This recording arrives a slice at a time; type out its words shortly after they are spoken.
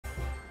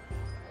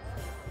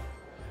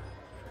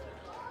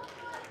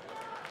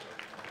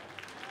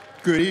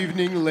Good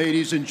evening,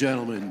 ladies and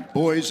gentlemen,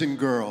 boys and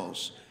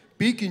girls.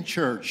 Beacon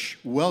Church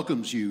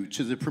welcomes you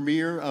to the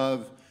premiere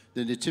of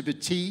the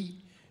NativiTea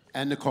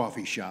and the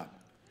Coffee Shop.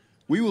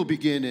 We will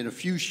begin in a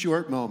few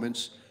short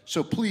moments,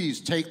 so please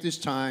take this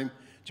time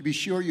to be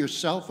sure your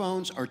cell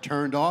phones are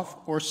turned off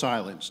or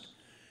silenced.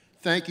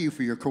 Thank you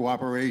for your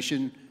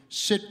cooperation.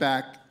 Sit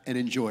back and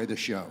enjoy the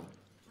show.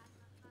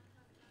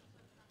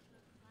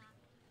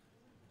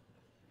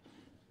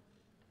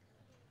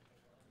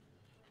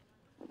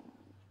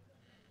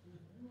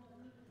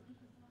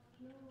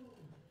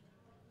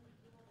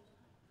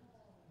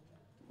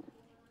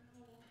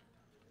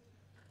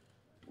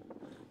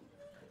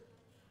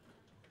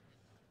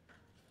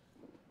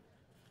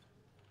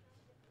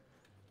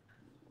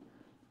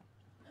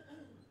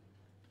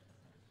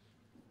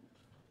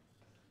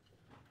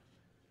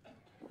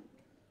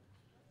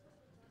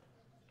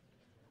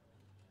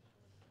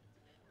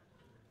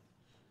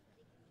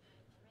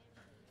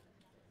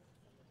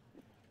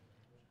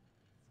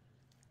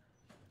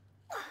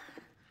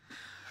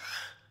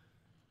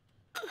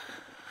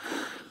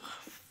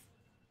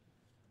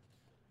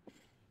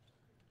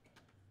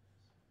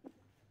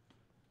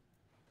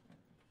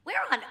 Where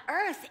on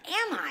earth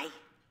am I?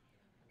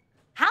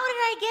 How did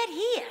I get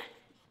here?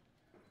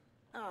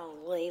 Oh,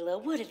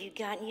 Layla, what have you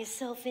gotten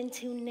yourself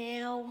into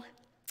now?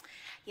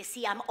 You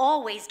see, I'm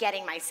always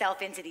getting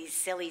myself into these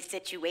silly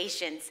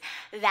situations.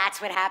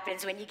 That's what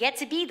happens when you get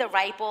to be the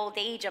ripe old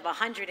age of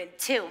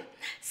 102.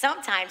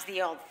 Sometimes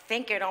the old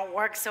thinker don't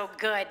work so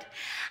good.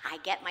 I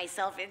get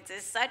myself into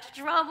such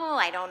trouble.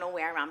 I don't know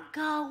where I'm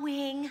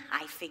going.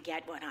 I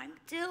forget what I'm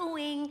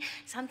doing.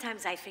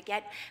 Sometimes I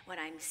forget what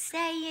I'm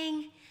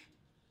saying.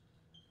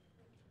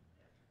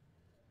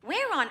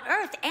 Where on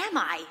earth am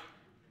I?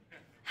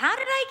 How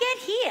did I get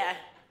here?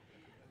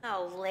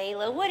 Oh,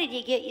 Layla, what did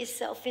you get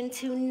yourself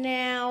into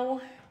now?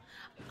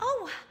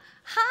 Oh,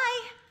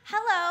 hi.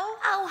 Hello.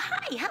 Oh,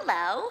 hi.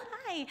 Hello.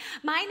 Hi.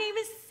 My name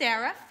is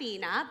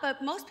Serafina,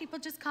 but most people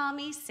just call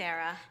me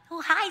Sarah.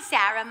 Oh, hi,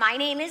 Sarah. My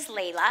name is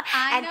Layla.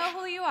 I know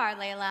who you are,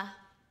 Layla.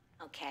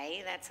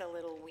 Okay, that's a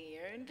little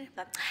weird.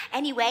 But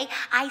anyway,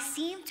 I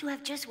seem to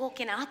have just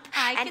woken up.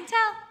 I can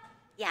tell.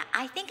 Yeah,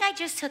 I think I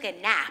just took a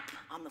nap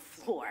on the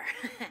floor.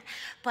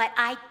 But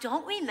I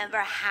don't remember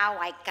how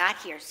I got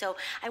here, so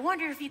I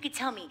wonder if you could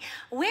tell me,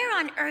 where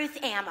on earth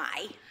am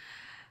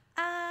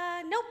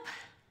I? Nope.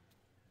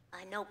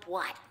 Nope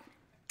what?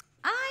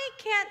 I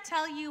can't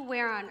tell you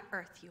where on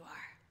earth you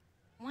are.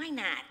 Why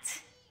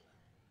not?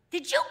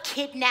 Did you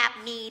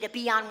kidnap me to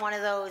be on one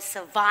of those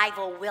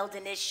survival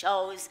wilderness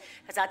shows?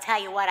 Because I'll tell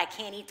you what, I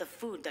can't eat the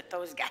food that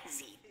those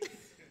guys eat.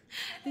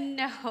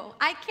 No,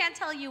 I can't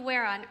tell you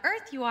where on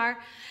earth you are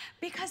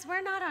because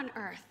we're not on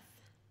Earth.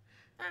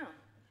 Oh.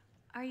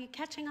 Are you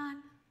catching on?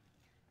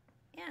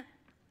 Yeah.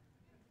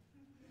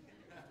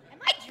 Am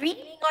I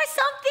dreaming or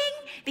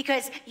something?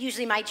 Because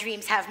usually my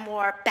dreams have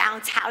more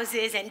bounce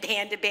houses and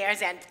panda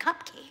bears and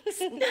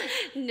cupcakes.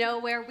 No,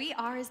 where we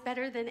are is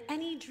better than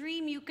any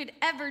dream you could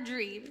ever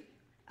dream.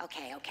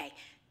 Okay.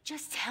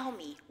 Just tell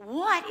me,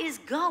 what is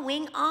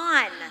going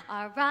on?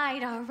 All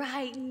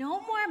right.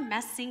 No more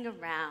messing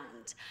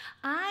around.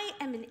 I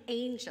am an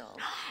angel,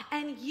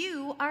 and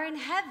you are in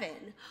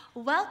heaven.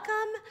 Welcome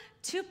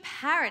to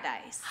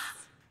paradise.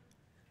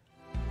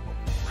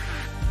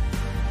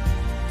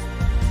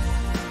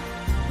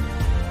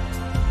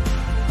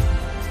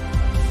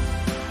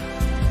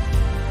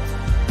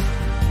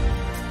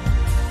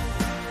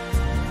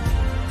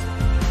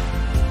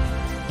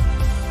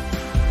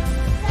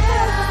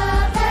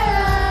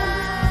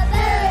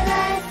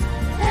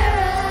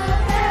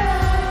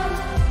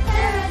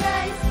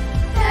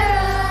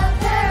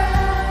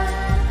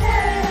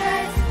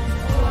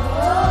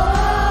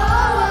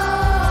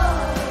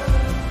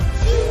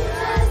 She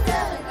was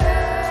the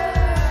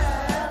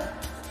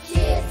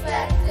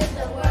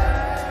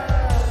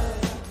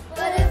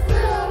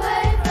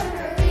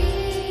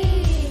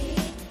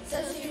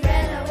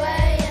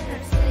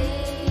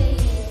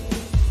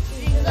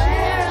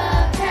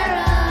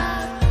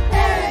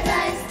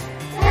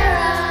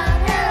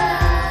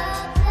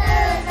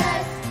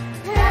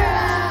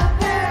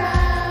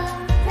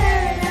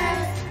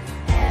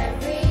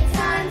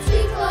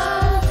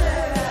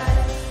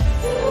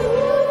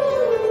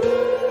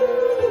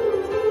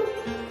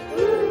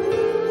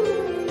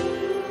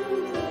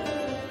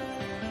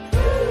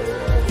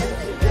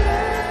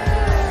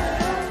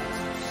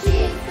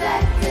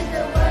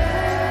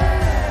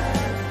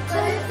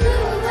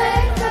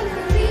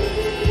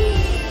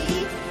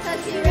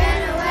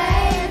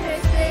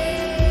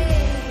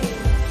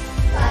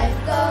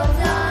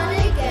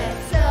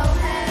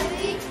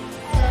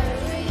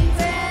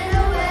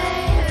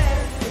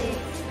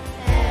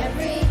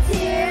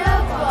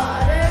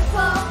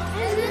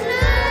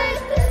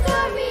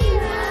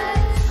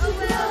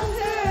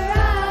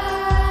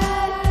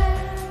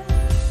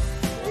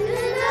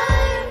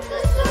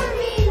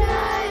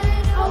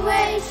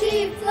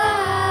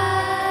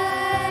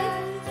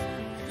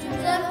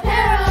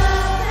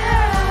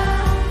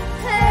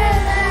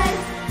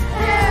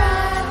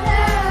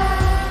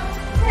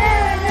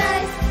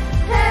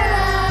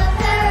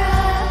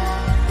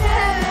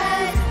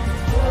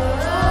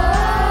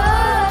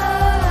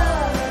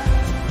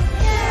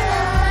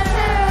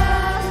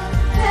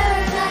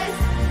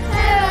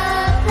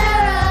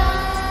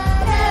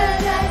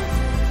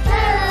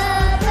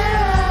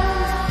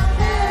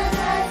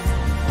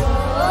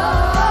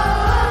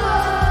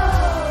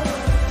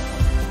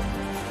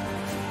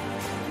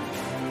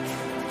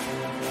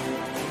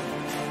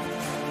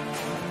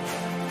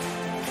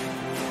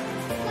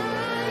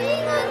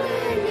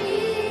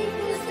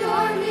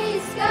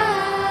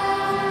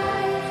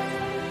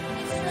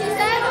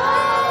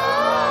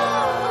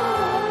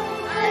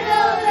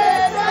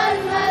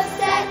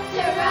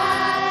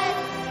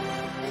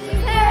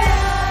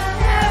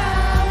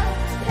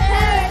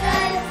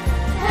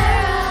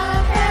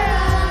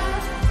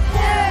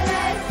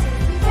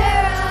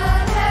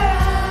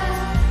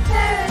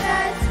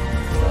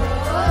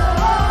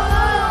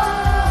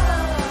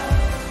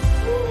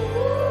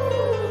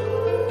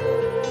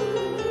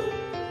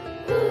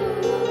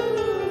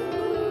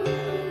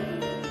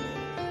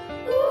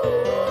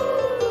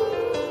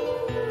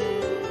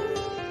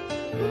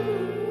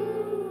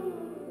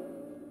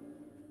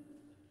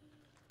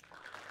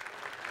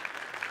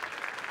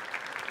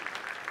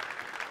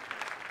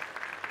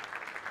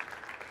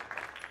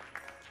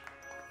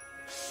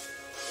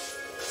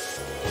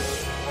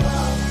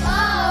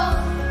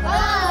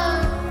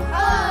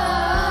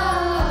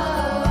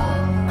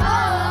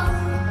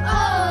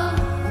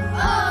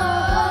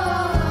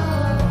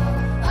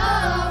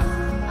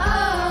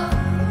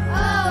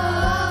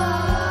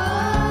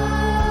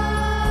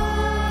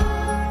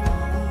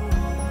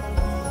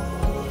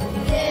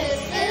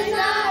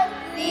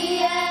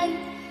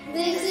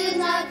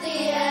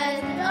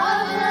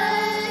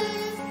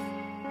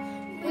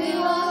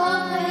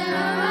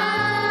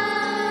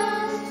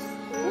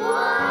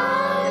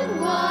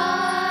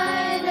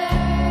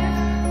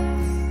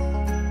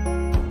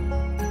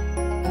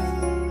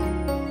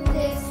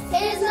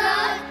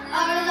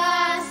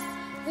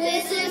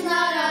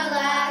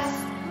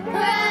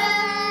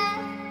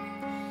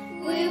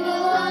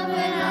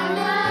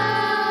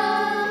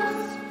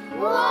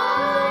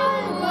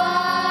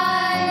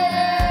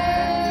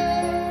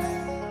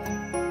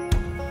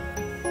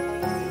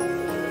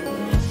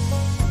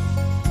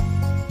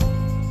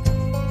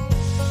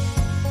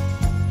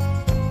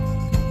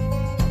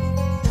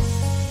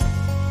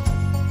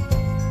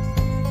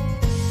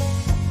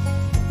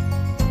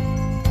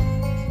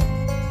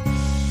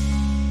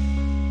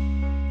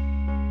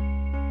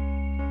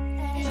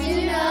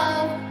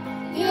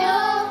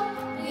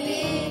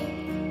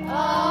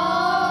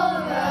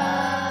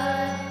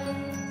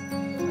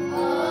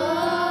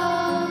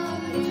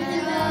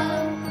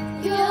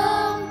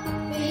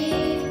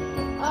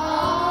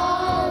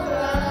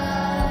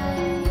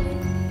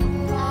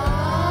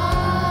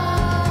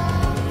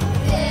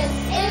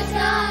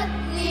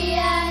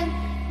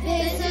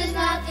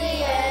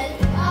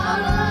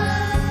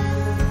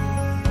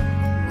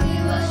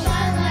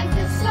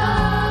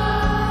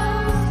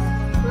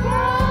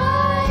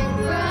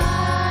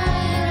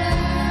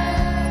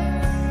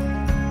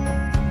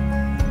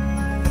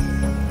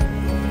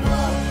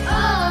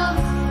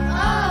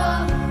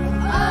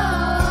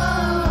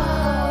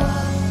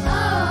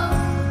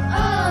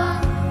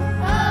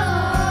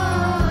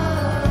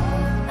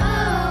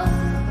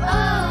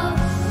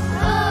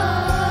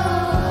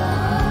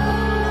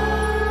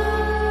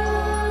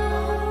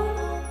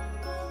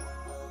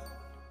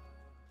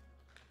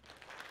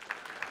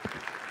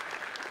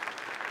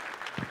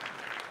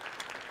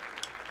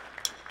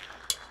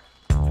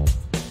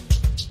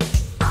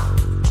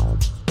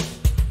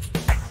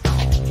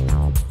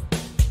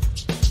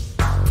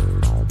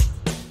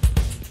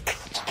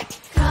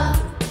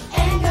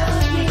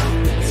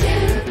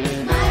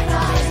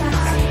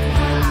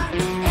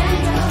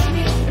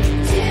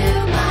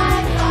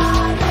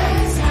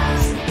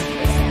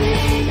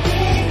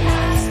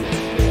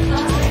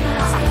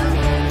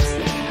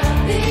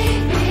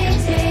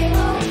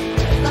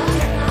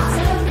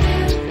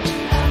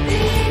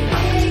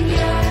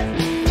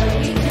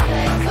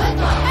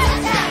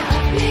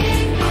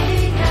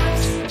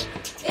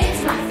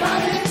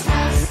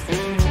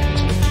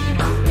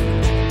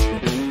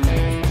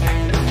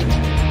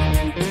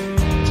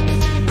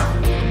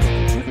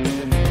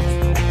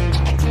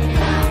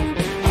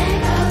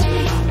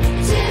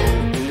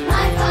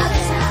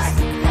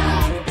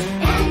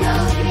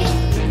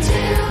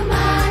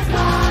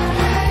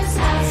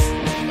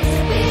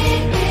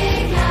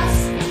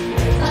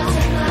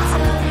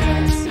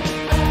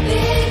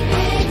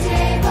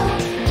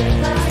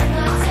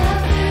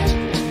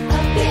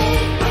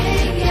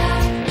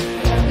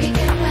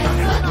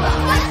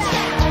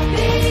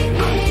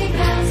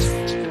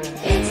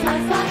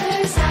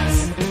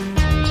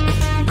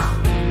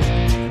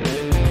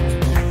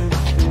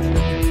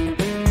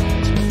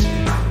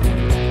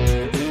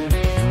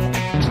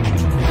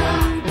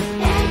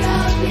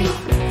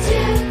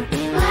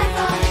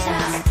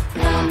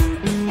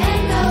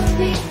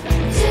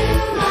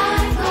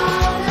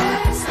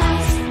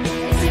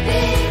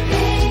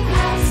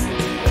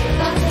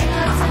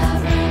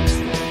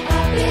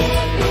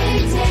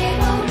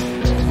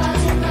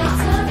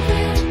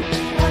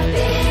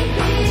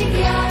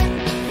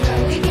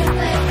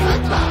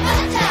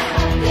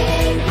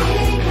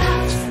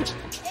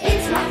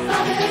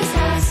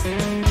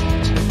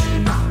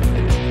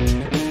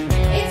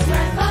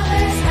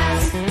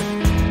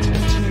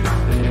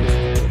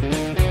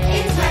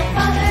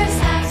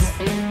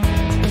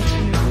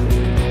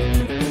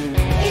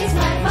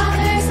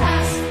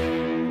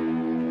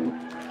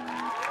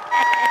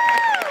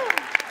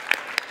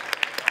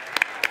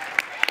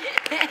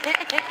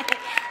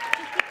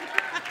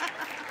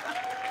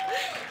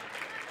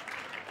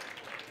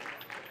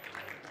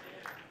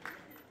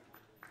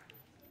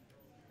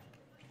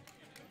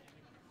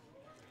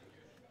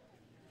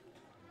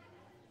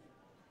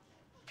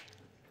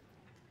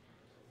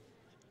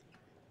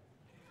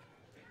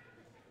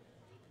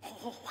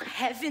Oh,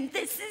 heaven,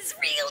 this is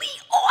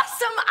really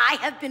awesome. I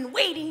have been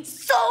waiting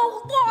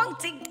so long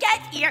to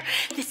get here.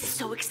 This is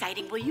so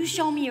exciting. Will you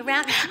show me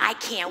around? I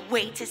can't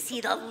wait to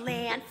see the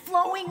land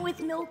flowing with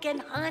milk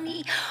and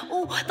honey.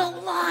 Oh, the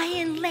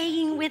lion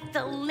laying with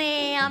the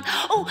lamb.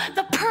 Oh,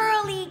 the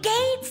pearly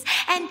gates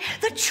and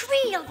the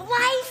tree of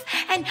life.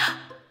 And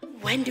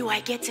when do I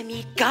get to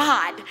meet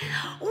God?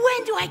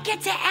 When do I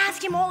get to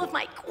ask him all of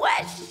my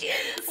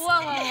questions?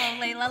 Whoa,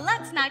 Layla,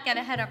 let's not get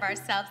ahead of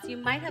ourselves. You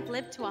might have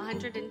lived to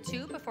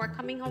 102 before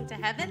coming home to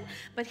heaven,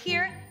 but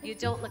here, you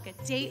don't look a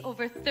day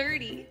over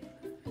 30.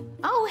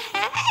 Oh,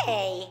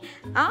 hey.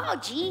 Oh,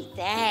 gee,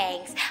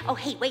 thanks. Oh,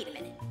 hey, wait a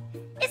minute.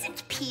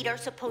 Isn't Peter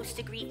supposed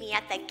to greet me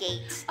at the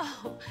gate?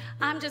 Oh,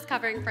 I'm just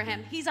covering for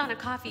him. He's on a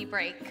coffee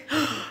break.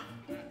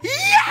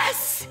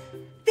 Yes!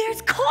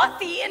 There's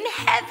coffee in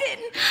heaven.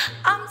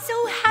 I'm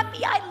so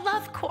happy. I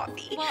love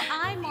coffee. Well,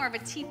 I'm more of a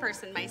tea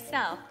person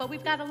myself, but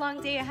we've got a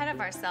long day ahead of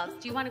ourselves.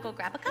 Do you want to go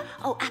grab a cup?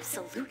 Oh,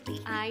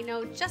 absolutely. I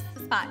know just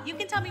the spot. You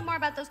can tell me more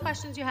about those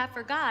questions you have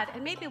for God,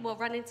 and maybe we'll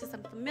run into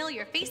some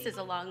familiar faces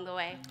along the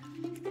way.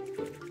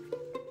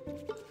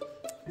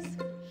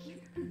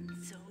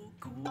 So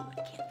cool.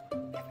 I can't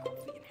believe we have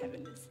coffee in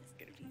heaven. This is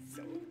going to be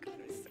so good.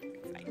 I'm so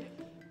excited.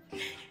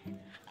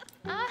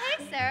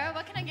 Hey, Sarah.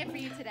 What can I get for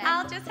you today?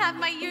 I'll just have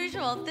my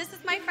usual. This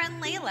is my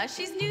friend Layla.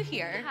 She's new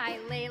here. Hi,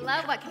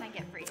 Layla. What can I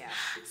get for you?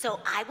 So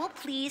I will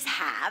please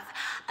have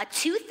a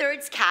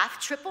 2/3 calf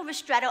triple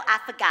ristretto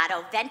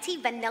affogato venti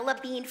vanilla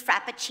bean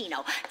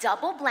frappuccino,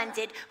 double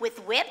blended with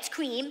whipped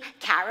cream,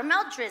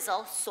 caramel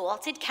drizzle,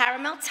 salted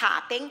caramel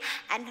topping,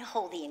 and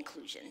holy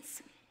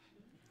inclusions.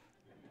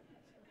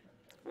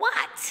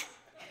 What?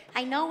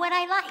 I know what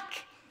I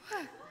like.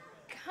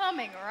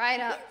 Coming right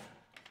up.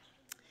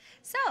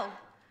 So,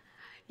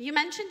 you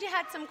mentioned you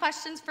had some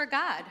questions for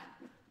God.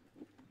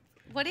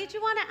 What did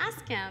you want to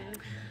ask him?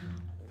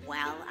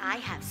 Well, I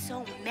have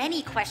so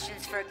many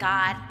questions for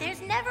God.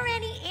 There's never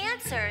any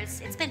answers.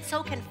 It's been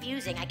so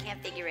confusing, I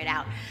can't figure it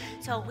out.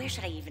 So where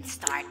should I even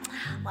start?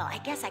 Well, I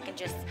guess I can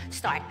just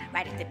start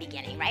right at the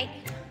beginning, right?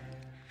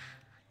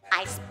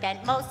 I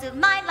spent most of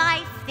my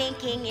life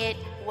thinking it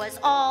was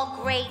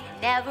all great,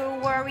 never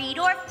worried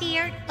or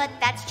feared, but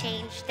that's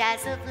changed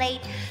as of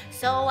late.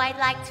 So I'd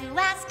like to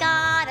ask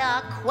God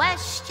a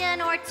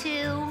question or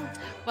two.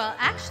 Well,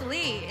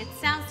 actually, it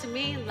sounds to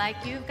me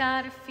like you've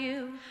got a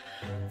few.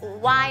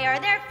 Why are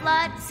there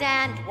floods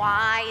and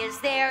why is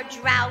there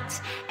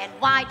drought? And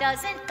why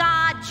doesn't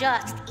God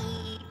just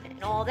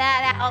even all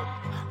that out?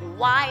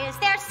 Why is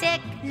there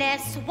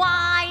sickness?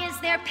 Why is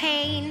there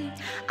pain?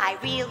 I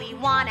really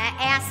want to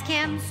ask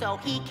him so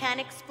he can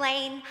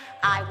explain.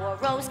 I wore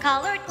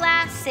rose-colored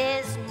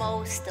glasses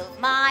most of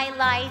my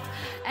life.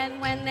 And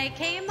when they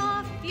came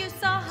off, you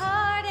saw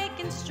heartache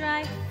and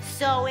strife.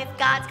 So if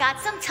God's got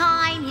some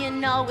time, you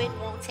know it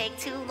won't take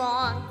too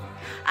long.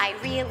 I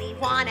really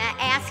want to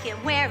ask him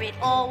where it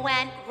all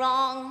went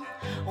wrong.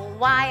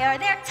 Why are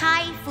there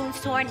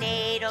typhoons,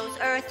 tornadoes,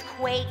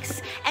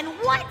 earthquakes? And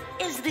what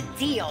is the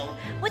deal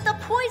with the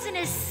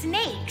poisonous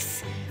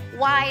snakes?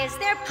 Why is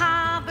there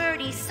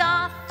poverty,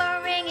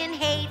 suffering, and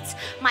hate?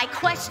 My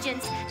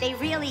questions, they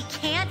really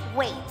can't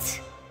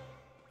wait.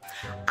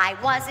 I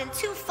wasn't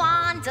too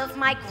fond of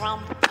my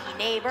grumpy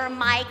neighbor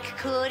Mike.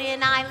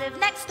 Couldn't I live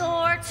next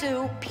door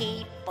to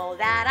people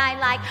that I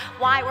like?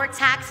 Why were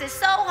taxes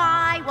so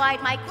high?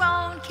 Why'd my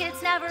grown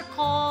kids never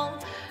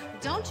call?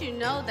 Don't you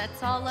know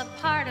that's all a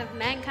part of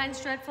mankind's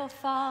dreadful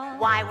fall?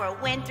 Why were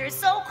winters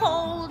so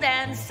cold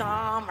and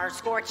summer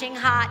scorching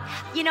hot?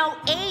 You know,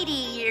 80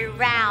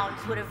 year-round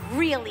would have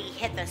really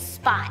hit the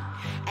spot.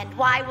 And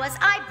why was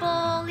I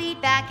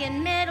bullied back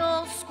in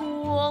middle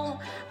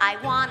school? I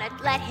want to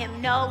let him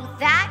know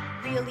that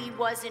really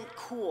wasn't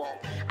cool.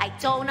 I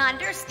don't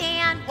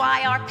understand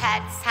why our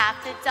pets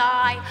have to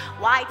die.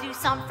 Why do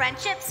some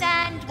friendships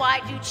end?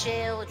 Why do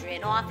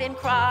children often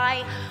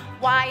cry?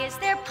 Why is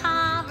there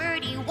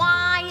poverty?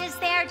 Why is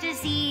there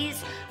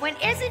disease? When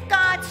isn't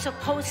God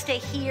supposed to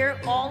hear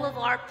all of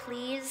our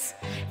pleas?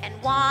 And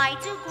why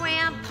do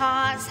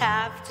grandpas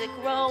have to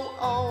grow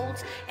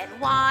old? And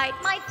why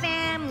my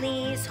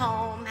family's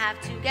home have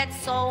to get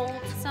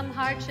sold? Some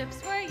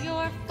hardships were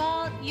your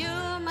fault, you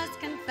must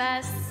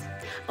confess.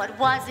 But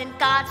wasn't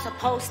God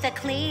supposed to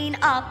clean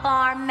up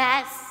our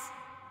mess?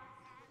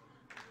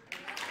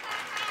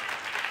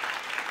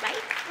 Right?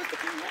 Supposed to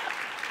clean it up.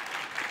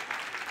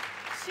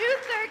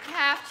 2/3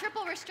 calf,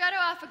 triple ristretto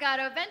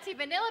affogato, venti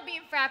vanilla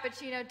bean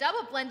frappuccino,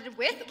 double blended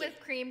with whipped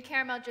cream,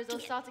 caramel drizzle,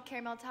 salted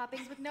caramel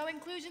toppings with no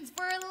inclusions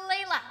for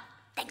Layla.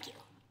 Thank you.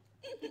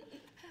 This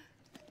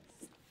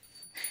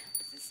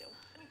is so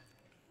good.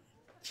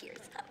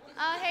 Cheers.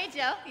 Hey,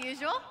 Joe,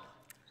 usual.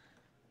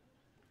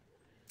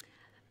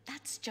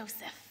 That's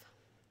Joseph.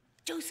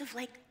 Joseph,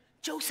 like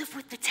Joseph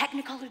with the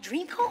Technicolor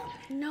Dreamcoat?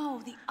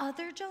 No, the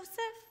other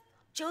Joseph?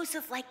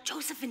 Joseph, like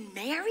Joseph and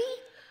Mary?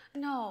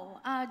 No,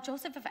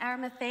 Joseph of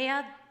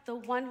Arimathea, the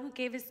one who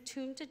gave his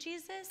tomb to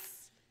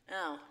Jesus.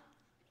 Oh.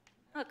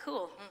 Oh,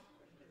 cool.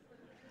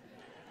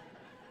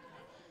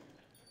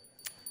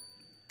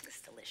 This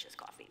is delicious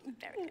coffee.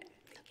 Very good.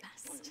 The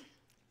best.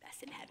 Best.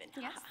 in heaven.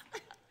 Yes.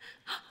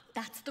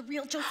 That's the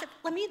real Joseph.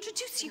 Let me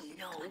introduce you.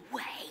 No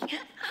way.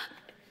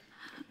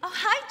 Oh,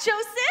 hi,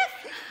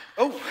 Joseph.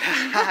 Oh,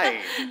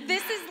 hi.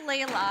 This is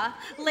Layla.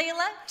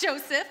 Layla,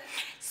 Joseph.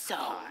 So,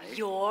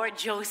 you're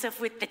Joseph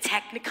with the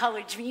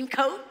Technicolor dream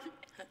coat?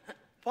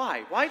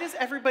 Why? Why does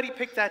everybody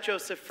pick that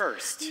Joseph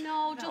first?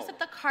 No, Joseph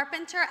the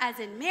carpenter, as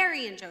in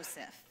Mary and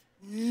Joseph.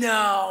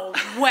 No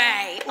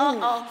way.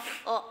 Uh-oh.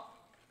 Oh,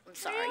 I'm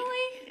sorry.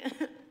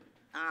 Really?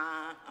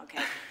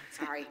 Okay,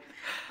 sorry.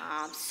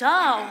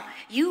 So,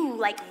 you,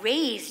 like,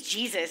 raised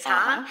Jesus,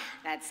 huh?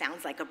 That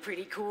sounds like a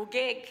pretty cool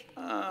gig.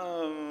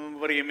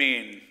 What do you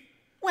mean?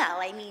 Well,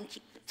 I mean,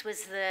 it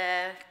was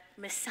the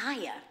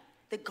Messiah,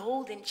 the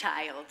golden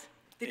child,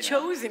 the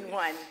chosen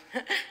one.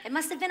 It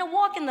must have been a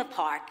walk in the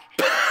park.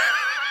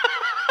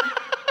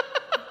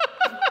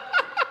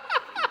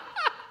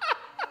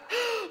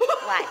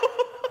 What?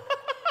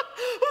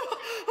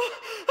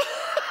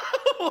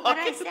 What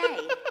did I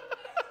say?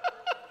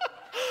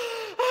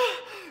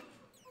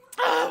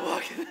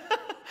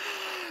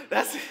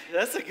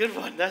 That's a good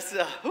one.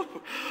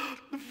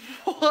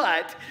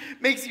 What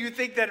makes you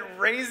think that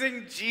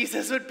raising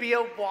Jesus would be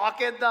a walk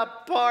in the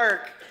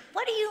park?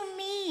 What do you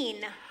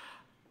mean?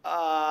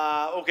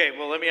 Okay,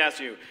 well, let me ask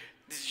you.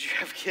 Did you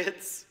have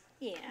kids?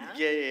 Yeah.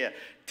 Yeah.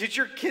 Did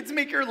your kids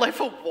make your life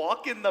a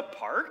walk in the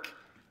park?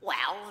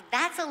 Well,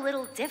 that's a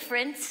little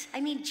different. I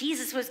mean,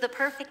 Jesus was the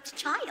perfect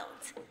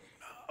child.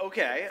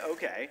 Okay.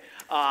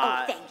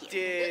 Thank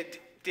you.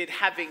 Did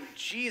having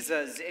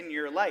Jesus in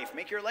your life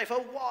make your life a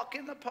walk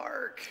in the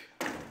park?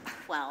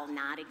 Well,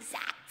 not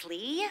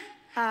exactly.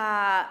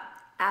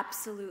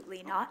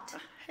 Absolutely not.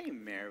 Hey,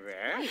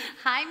 Mary.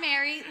 Hi,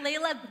 Mary.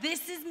 Layla,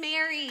 this is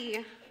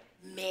Mary.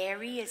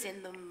 Mary is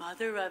in the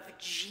mother of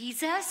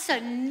Jesus?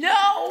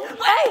 No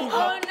way!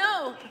 Oh,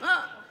 no.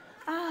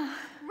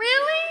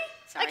 Really?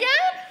 Sorry. Again?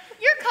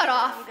 You're cut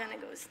off. I'm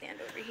gonna go stand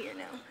over here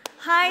now.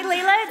 Hi,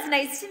 Layla. It's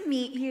nice to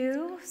meet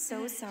you.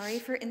 So sorry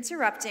for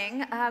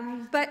interrupting.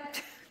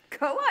 But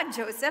go on,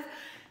 Joseph.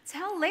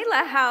 Tell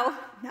Layla how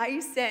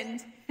nice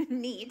and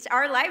neat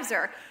our lives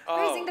are.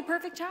 Raising the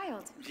perfect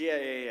child.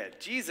 Yeah.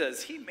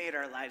 Jesus, he made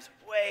our lives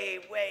way,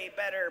 way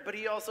better, but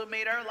he also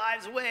made our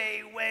lives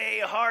way,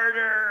 way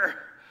harder.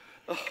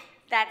 Ugh.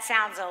 That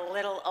sounds a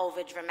little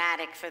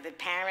overdramatic for the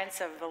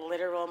parents of the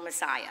literal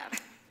Messiah.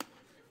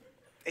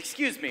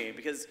 Excuse me,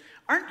 because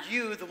aren't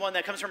you the one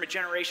that comes from a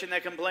generation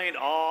that complained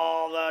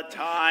all the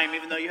time,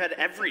 even though you had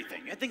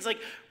everything? You had things like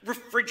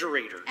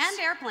refrigerators. And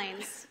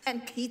airplanes.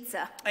 And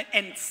pizza.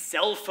 And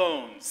cell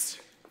phones.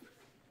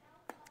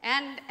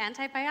 And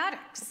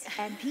antibiotics.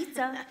 And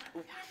pizza.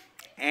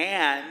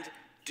 And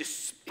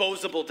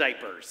disposable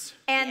diapers.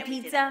 And Yeah, we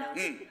did pizza. have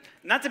those.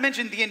 Not to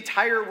mention the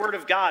entire Word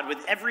of God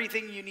with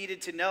everything you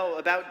needed to know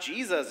about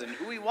Jesus and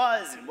who he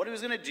was and what he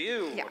was going to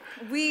do. Yeah,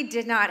 we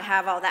did not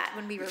have all that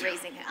when we were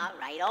raising him. All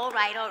right.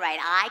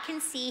 I can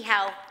see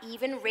how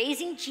even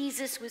raising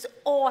Jesus was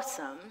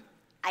awesome.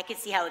 I can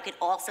see how it could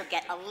also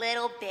get a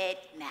little bit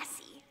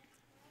messy.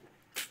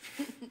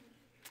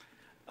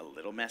 A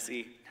little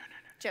messy? No.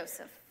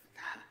 Joseph.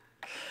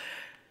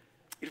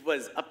 It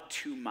was up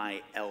to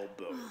my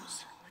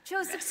elbows.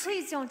 Joseph,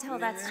 please don't tell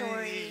that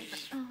story.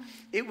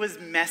 It was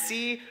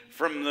messy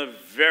from the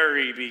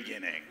very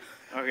beginning.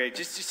 Okay,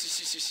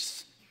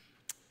 just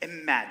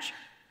imagine.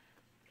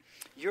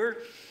 You're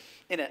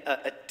in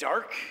a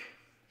dark,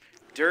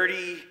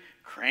 dirty,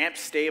 cramped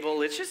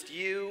stable. It's just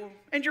you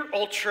and your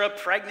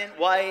ultra-pregnant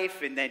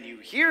wife, and then you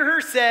hear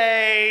her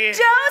say,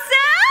 Joseph!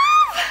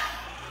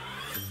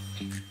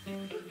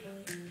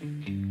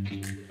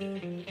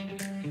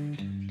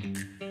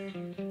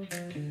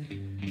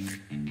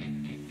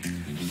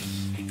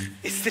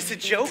 Is this a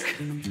joke?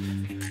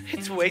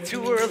 It's way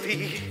too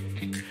early.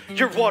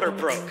 Your water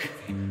broke.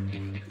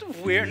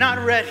 We're not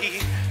ready.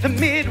 The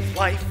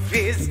midwife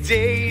is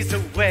days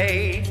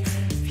away.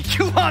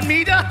 You want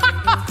me to?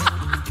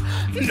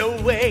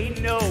 No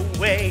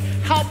way.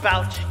 How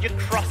about you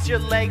cross your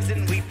legs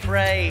and we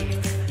pray?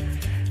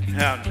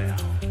 Oh no,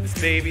 this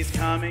baby's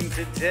coming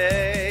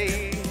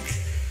today.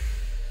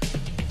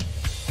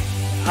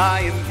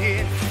 I am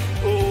in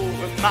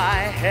over my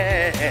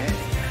head.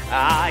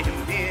 I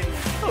am in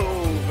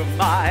over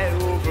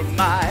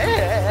my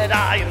head.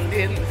 I am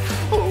in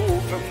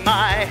over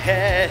my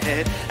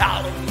head.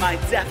 Out of my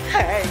depth,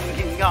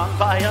 hanging on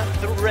by a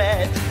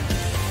thread.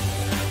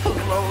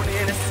 Alone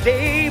in a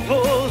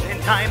stable,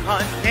 and I'm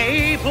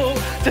unable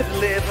to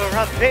deliver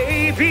a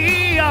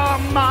baby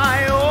on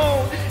my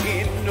own.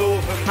 In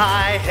over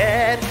my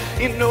head,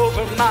 in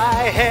over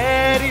my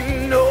head,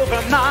 in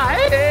over my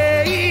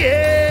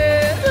head.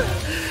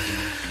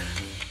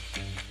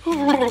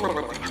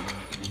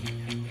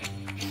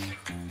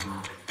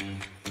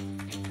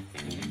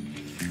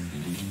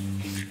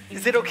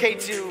 Is it okay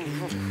to...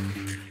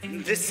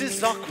 This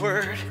is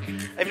awkward.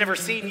 I've never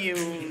seen you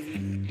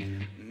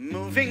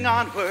moving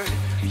onward.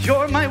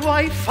 You're my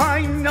wife,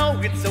 I know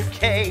it's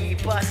okay,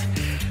 but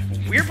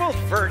we're both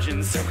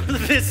virgins, so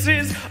this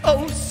is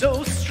oh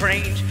so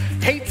strange.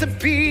 Hate to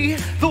be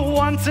the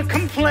one to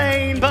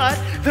complain, but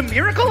the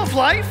miracle of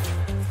life,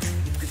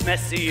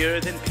 messier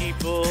than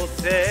people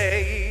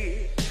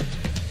say.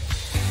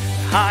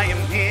 I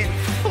am in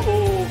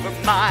over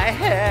my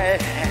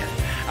head.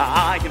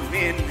 I am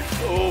in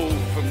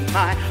over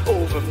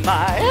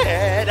my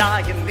head.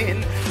 I am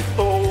in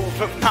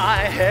over my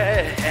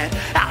head.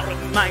 Out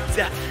of my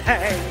depth,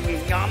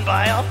 hanging on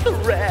by a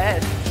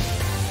thread.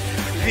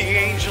 The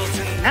angel's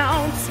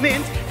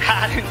announcement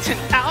hadn't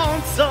an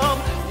ounce of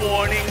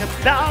warning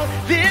about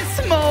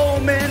this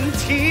moment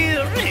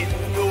here. In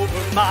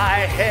over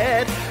my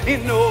head,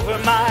 in over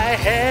my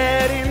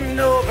head, in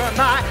over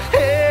my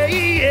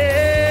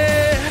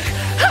head.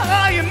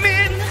 I am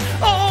in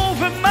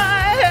over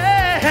my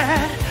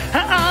head.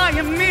 I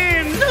am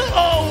in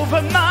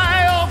over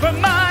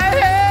my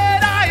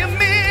head. I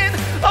am in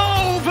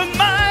over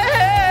my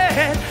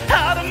head.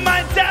 Out of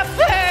my depth,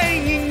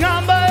 hanging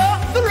on by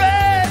a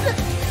thread.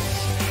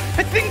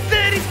 I think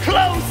that he's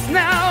close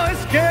now.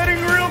 It's getting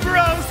real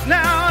gross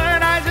now,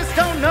 and I just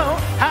don't know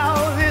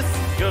how this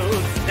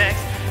goes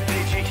next.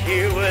 Did you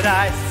hear what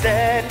I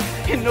said?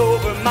 In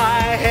over my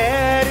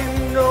head,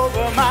 in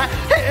over my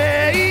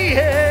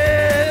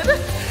head,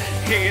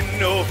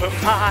 in over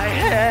my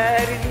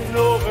head, in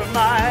over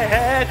my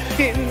head,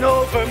 in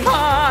over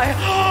my.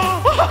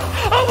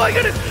 Oh my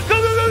goodness! Go,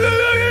 go, go, go,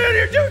 go!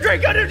 You're too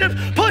great! Go,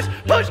 just push,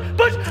 push,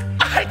 push!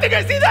 I think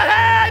I see the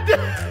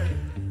head.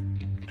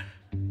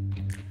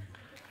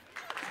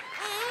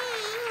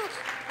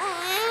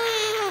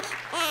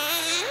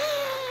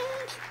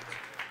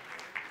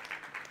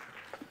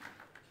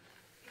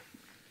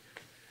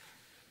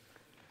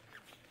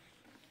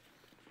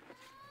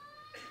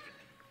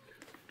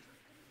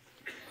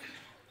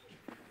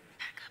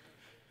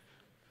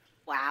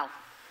 Wow,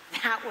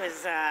 that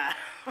was,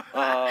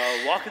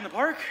 Walk in the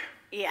park?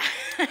 yeah,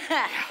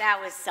 that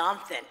was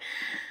something.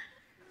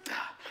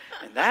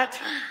 And that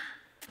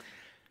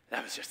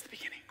was just the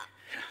beginning.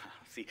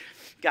 See,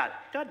 God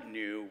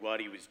knew what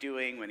he was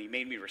doing when he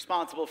made me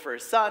responsible for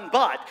his son,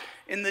 but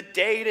in the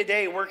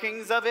day-to-day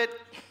workings of it,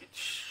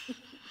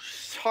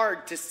 it's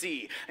hard to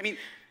see. I mean,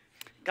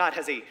 God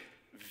has a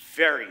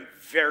very,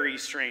 very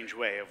strange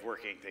way of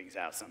working things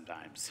out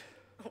sometimes.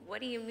 What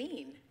do you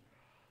mean?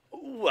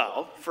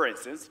 Well, for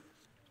instance,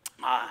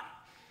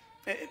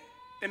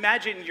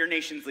 imagine your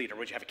nation's leader.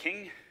 Would you have a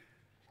king?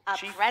 A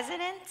Chief?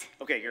 president?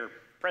 Okay, your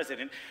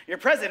president. Your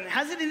president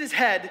has it in his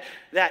head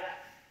that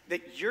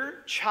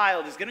your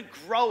child is going to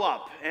grow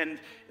up and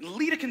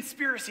lead a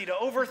conspiracy to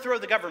overthrow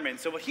the government.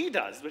 So what he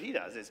does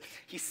is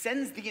he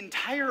sends the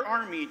entire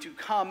army to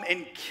come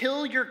and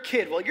kill your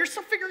kid while you're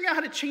still figuring out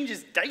how to change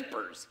his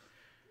diapers.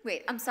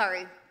 Wait, I'm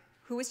sorry.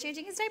 Who was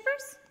changing his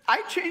diapers?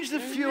 I changed the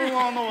fuel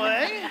along the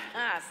way.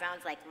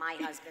 Sounds like my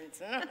husband's.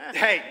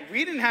 Hey,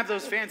 we didn't have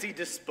those fancy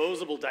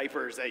disposable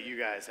diapers that you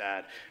guys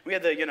had. We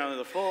had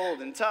the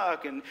fold and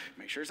tuck and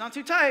make sure it's not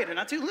too tight and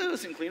not too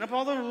loose and clean up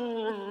all the.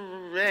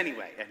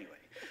 Anyway.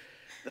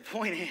 The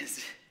point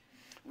is,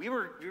 we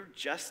were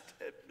just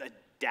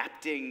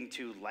adapting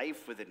to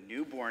life with a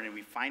newborn, and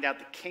we find out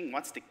the king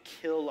wants to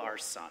kill our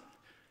son.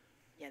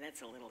 Yeah,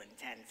 that's a little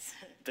intense.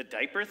 The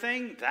diaper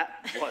thing?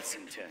 That was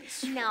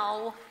intense.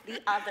 No,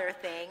 the other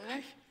thing.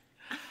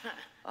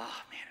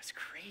 Oh, man, it's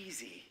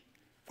crazy.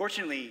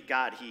 Fortunately,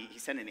 God, he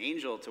sent an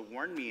angel to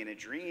warn me in a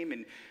dream,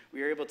 and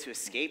we were able to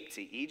escape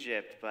to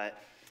Egypt,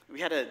 but we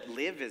had to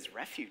live as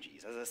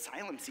refugees, as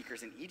asylum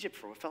seekers in Egypt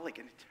for what felt like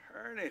an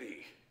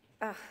eternity.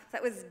 Ugh,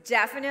 that was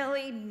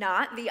definitely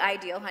not the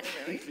ideal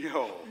honeymoon.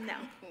 No. No.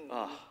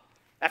 Oh.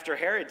 After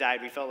Herod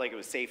died, we felt like it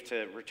was safe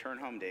to return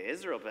home to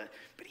Israel, but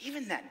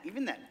even then,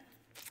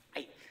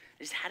 I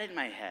just had it in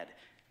my head,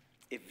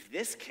 if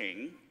this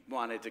king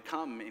wanted to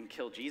come and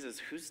kill Jesus,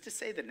 who's to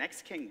say the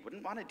next king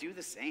wouldn't want to do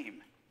the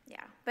same?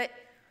 Yeah, but,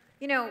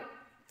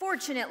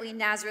 fortunately,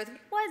 Nazareth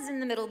was in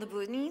the middle of the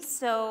boonies,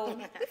 so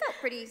we felt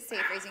pretty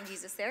safe raising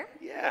Jesus there.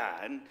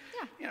 Yeah, and,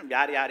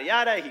 yada, yada,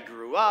 yada. He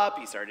grew up,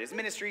 he started his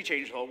ministry,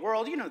 changed the whole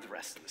world. You know the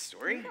rest of the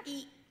story.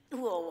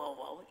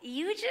 Whoa.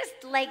 You just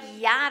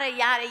yada,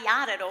 yada,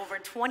 yada over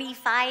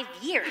 25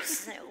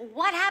 years.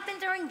 What happened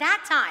during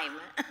that time?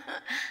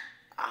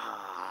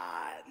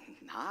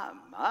 Not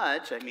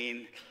much. I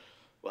mean,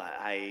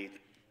 I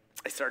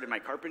started my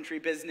carpentry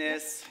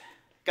business,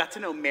 got to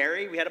know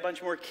Mary, we had a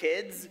bunch more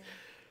kids,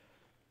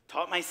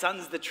 taught my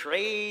sons the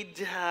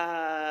trade.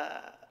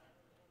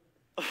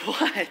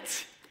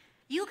 What?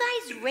 You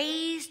guys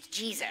raised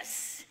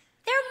Jesus.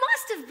 There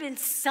must have been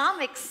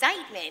some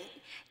excitement.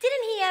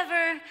 Didn't he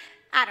ever,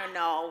 I don't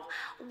know,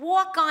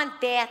 walk on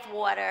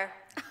bathwater,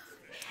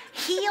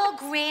 heal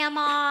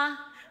grandma,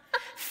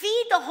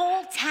 feed the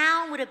whole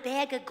town with a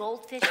bag of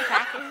goldfish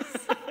crackers?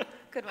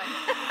 Good one.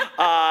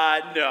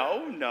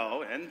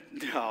 No.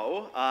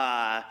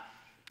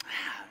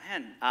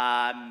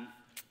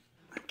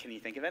 Can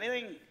you think of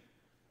anything?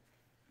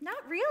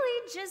 Not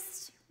really,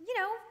 just,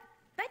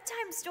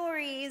 bedtime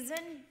stories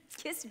and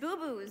kissed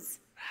boo-boos.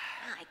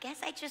 I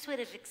guess I just would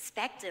have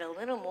expected a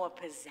little more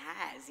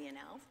pizzazz,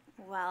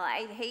 Well,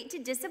 I hate to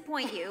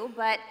disappoint you,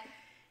 but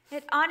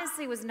it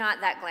honestly was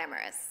not that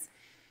glamorous.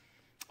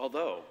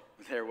 Although,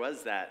 there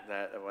was that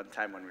one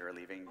time when we were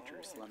leaving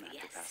Jerusalem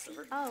after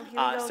Passover. Oh, here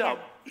we go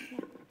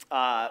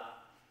again.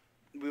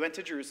 We went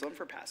to Jerusalem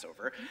for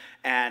Passover,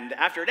 and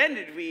after it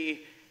ended,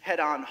 we head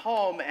on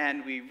home,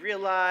 and we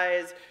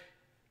realized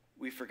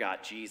we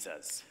forgot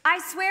Jesus. I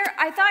swear,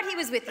 I thought he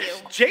was with you.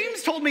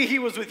 James told me he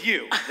was with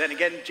you. Then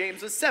again,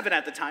 James was 7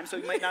 at the time, so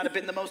he might not have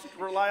been the most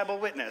reliable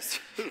witness.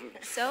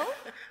 So,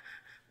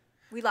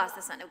 we lost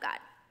the Son of God.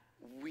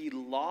 We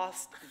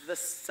lost the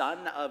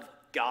Son of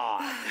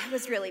God. It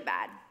was really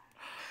bad.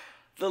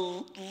 The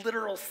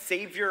literal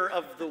savior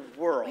of the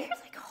world. We're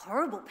like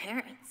horrible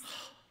parents.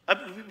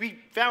 We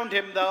found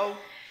him, though.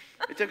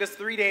 It took us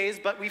 3 days,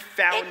 but we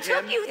found him. It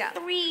took you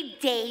 3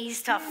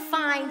 days to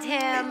find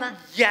him.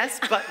 Yes,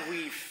 but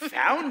we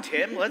found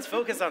him. Let's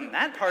focus on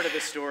that part of the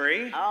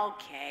story.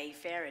 Okay,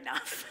 fair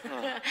enough.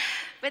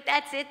 But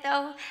that's it,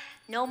 though?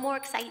 No more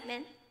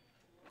excitement?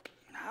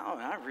 No,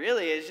 not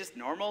really. It's just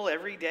normal,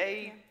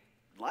 everyday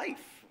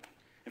life.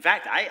 In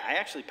fact, I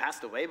actually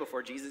passed away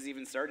before Jesus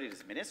even started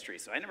his ministry,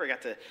 so I never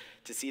got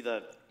to see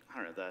the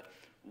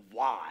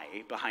why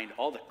behind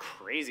all the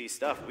crazy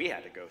stuff we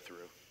had to go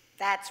through.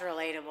 That's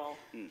relatable.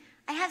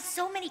 I have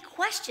so many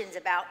questions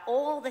about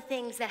all the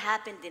things that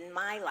happened in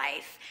my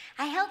life.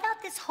 I held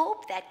out this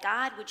hope that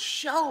God would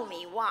show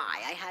me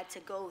why I had to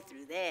go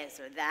through this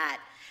or that,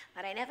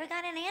 but I never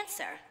got an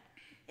answer.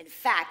 In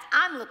fact,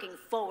 I'm looking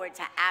forward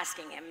to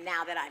asking him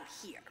now that I'm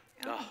here.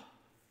 Oh,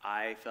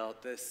 I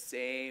felt the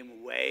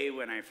same way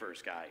when I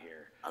first got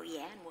here. Oh,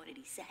 yeah? And what did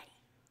he say?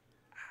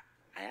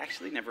 I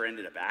actually never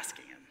ended up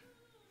asking him.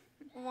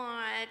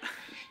 What?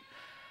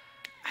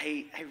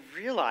 I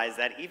realized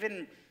that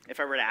even if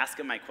I were to ask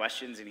him my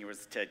questions and he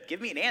was to give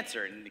me an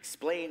answer and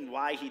explain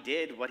why he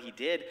did what he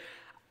did,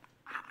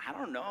 I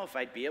don't know if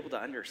I'd be able to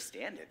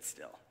understand it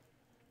still.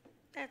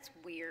 That's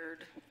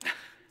weird.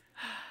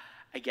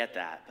 I get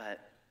that,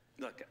 but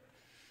look,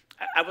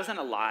 I wasn't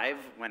alive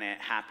when it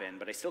happened,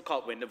 but I still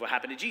caught wind of what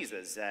happened to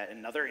Jesus.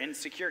 Another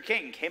insecure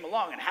king came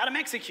along and had him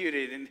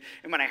executed, and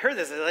when I heard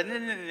this, I was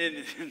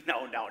like,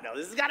 no,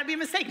 this has got to be a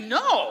mistake.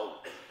 No!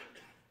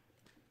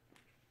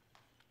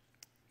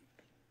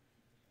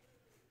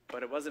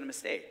 But it wasn't a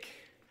mistake.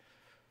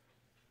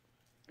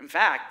 In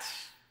fact,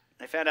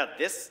 I found out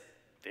this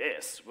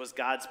was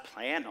God's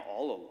plan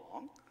all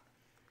along.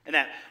 And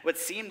that what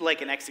seemed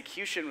like an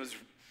execution was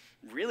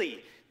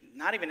really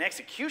not even an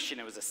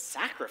execution, it was a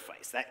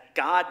sacrifice. That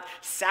God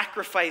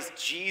sacrificed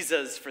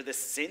Jesus for the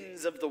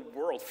sins of the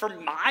world, for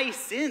my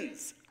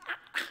sins.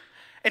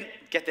 And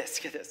get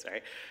this, all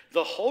right?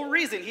 The whole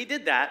reason he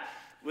did that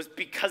was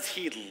because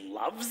he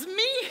loves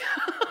me?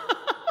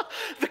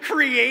 The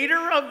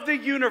creator of the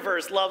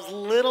universe loves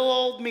little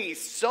old me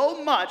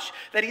so much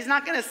that he's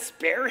not going to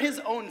spare his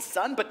own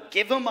son, but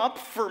give him up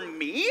for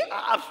me?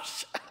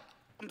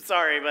 I'm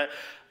sorry, but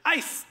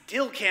I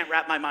still can't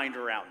wrap my mind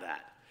around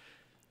that.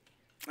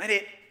 And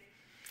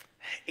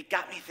it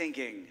got me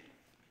thinking,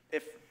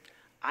 if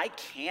I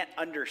can't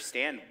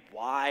understand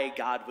why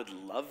God would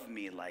love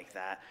me like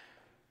that,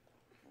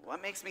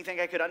 what makes me think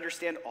I could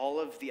understand all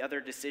of the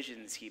other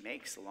decisions he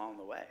makes along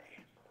the way?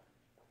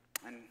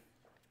 And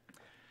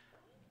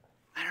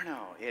I don't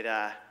know,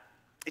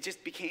 it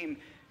just became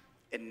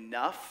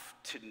enough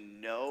to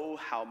know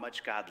how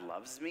much God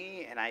loves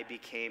me, and I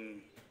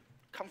became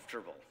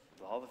comfortable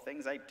with all the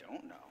things I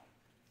don't know.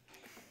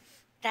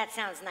 That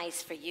sounds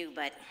nice for you,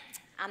 but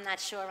I'm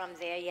not sure I'm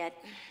there yet.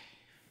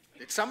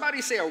 Did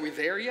somebody say, are we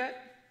there yet?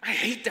 I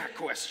hate that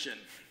question.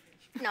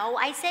 No,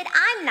 I said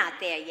I'm not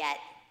there yet.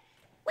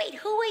 Wait,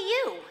 who are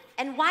you?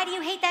 And why do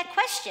you hate that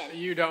question?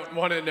 You don't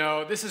want to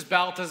know. This is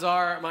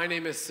Balthazar. My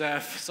name is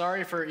Seth.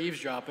 Sorry for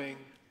eavesdropping.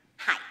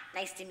 Hi,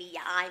 nice to meet you.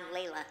 I'm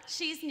Layla.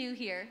 She's new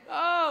here.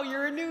 Oh,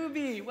 you're a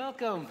newbie.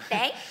 Welcome.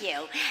 Thank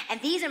you.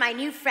 And these are my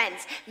new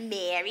friends,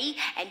 Mary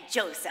and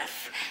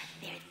Joseph.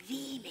 They're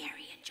the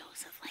Mary and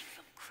Joseph, like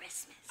from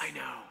Christmas. I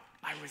know.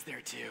 I was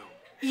there too.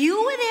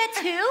 You were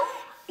there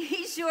too?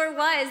 He sure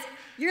was.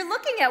 You're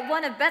looking at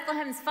one of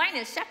Bethlehem's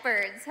finest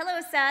shepherds. Hello,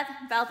 Seth,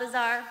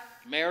 Balthazar.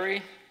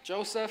 Mary,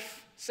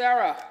 Joseph,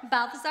 Sarah.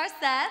 Balthazar,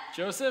 Seth.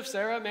 Joseph,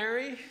 Sarah,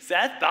 Mary.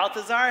 Seth,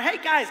 Balthazar, hey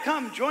guys,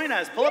 come join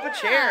us. Pull up a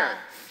chair.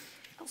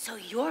 So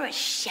you're a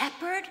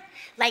shepherd?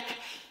 Like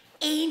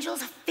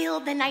angels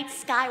filled the night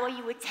sky while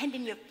you were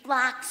tending your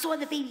flock, saw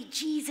the baby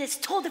Jesus,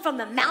 told it from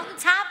the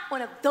mountaintop?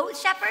 One of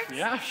those shepherds?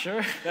 Yeah,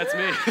 sure. That's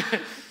me.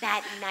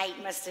 That night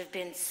must have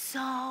been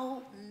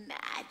so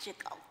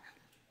magical.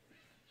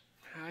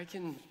 I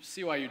can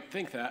see why you'd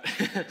think that.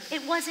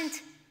 It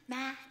wasn't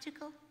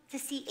magical to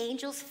see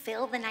angels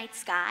fill the night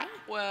sky?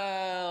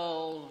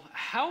 Well,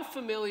 how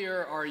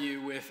familiar are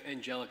you with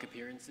angelic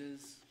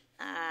appearances?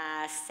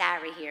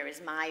 Sarah here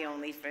is my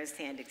only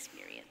first-hand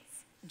experience.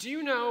 Do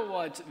you know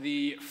what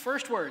the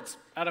first words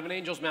out of an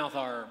angel's mouth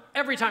are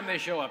every time they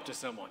show up to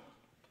someone?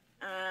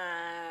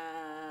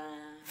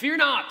 Fear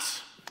not.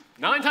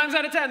 9 times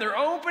out of 10, their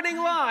opening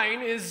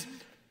line is,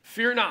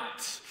 fear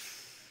not.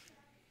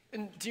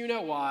 And do you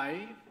know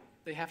why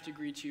they have to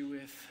greet you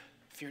with,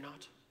 fear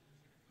not?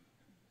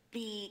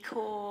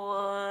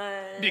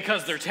 Because...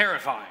 Because they're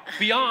terrifying.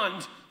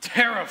 Beyond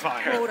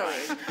terrifying. Totally.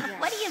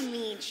 What do you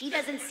mean? She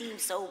doesn't seem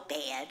so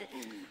bad.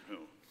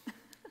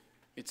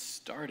 It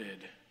started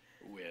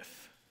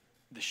with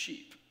the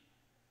sheep.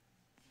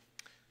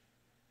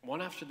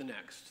 One after the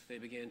next, they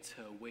began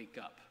to wake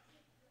up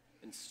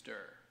and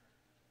stir.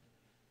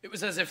 It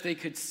was as if they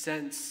could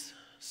sense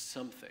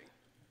something.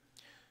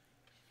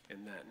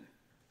 And then,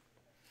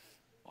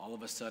 all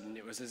of a sudden,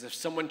 it was as if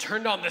someone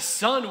turned on the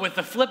sun with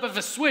the flip of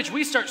a switch.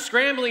 We start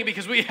scrambling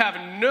because we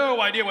have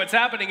no idea what's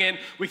happening, and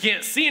we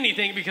can't see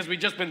anything because we've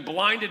just been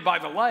blinded by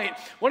the light.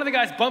 One of the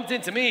guys bumped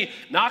into me,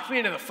 knocked me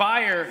into the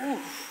fire.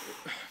 Oof.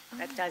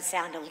 That does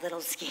sound a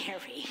little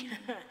scary.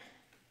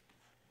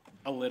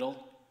 A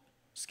little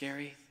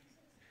scary?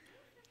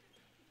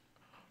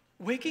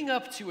 Waking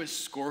up to a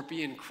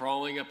scorpion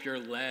crawling up your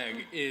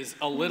leg is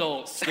a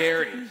little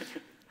scary.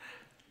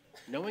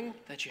 Knowing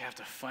that you have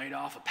to fight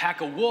off a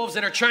pack of wolves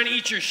that are trying to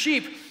eat your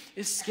sheep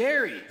is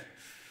scary.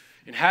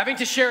 And having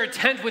to share a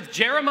tent with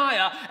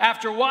Jeremiah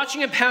after watching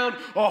him pound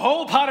a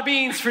whole pot of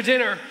beans for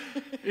dinner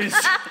is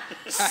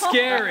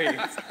scary.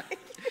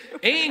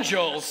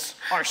 Angels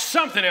are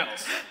something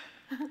else.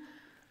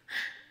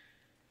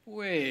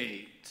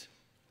 Wait.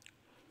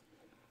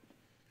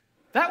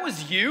 That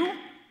was you?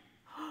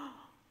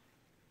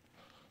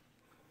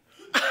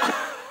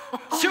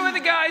 Two of the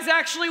guys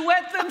actually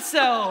wet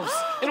themselves.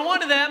 And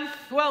one of them,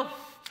 well,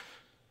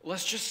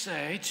 let's just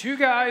say 2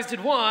 guys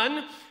did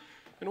 1,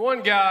 and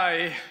 1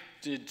 guy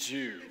did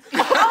 2.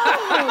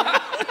 Oh.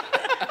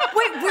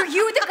 Wait, were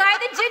you the guy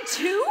that did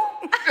 2?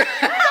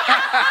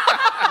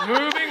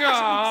 Moving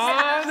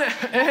on.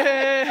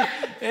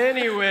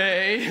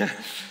 Anyway.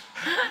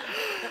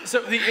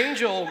 So the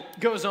angel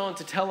goes on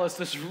to tell us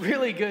this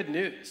really good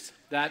news,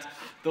 that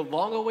the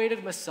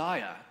long-awaited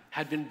Messiah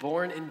had been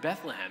born in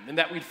Bethlehem, and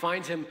that we'd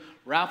find him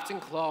wrapped in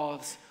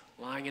cloths,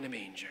 lying in a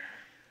manger.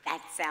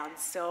 That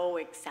sounds so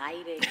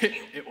exciting.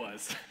 It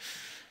was.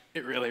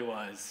 It really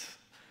was.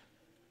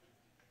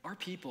 Our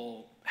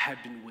people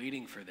had been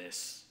waiting for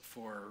this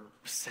for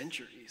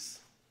centuries.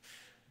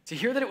 To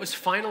hear that it was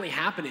finally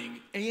happening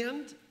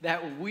and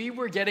that we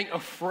were getting a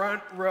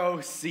front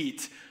row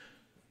seat,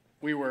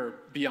 we were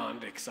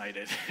beyond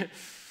excited.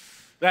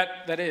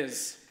 That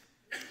is,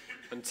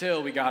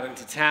 until we got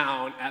into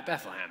town at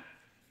Bethlehem.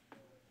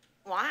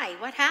 Why?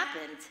 What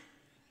happened?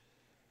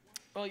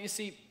 Well, you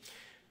see,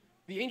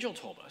 the angel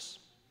told us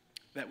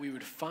that we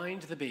would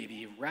find the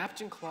baby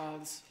wrapped in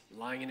cloths,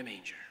 lying in a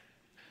manger.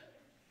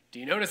 Do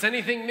you notice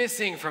anything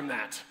missing from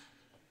that?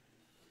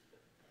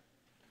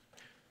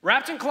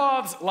 Wrapped in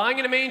cloths, lying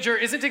in a manger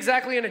isn't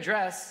exactly an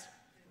address.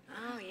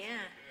 Oh, yeah.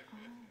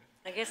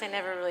 I guess I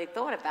never really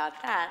thought about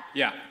that.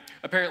 Yeah,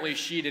 apparently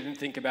she didn't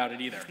think about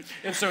it either.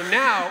 And so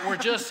now we're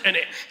just a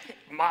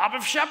mob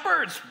of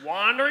shepherds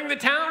wandering the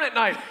town at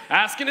night,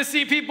 asking to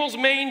see people's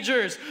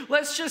mangers.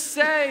 Let's just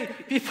say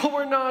people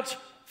were not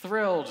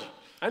thrilled.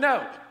 I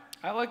know,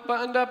 I look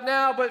buttoned up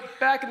now, but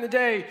back in the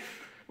day,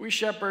 we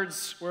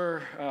shepherds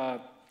were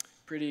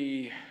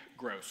pretty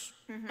gross.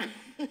 Mm-hmm.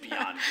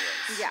 Beyond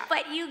gross. Yeah.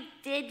 But you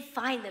did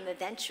find them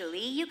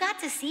eventually. You got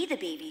to see the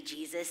baby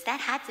Jesus. That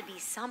had to be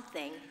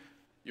something.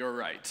 You're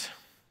right.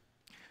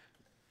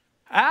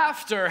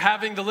 After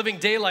having the living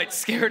daylight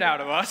scared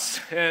out of us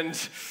and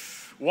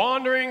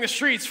wandering the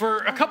streets for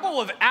a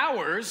couple of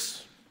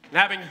hours and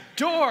having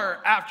door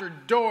after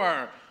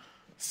door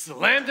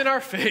slammed in our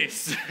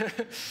face,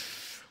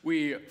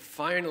 we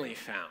finally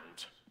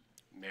found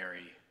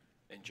Mary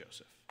and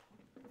Joseph.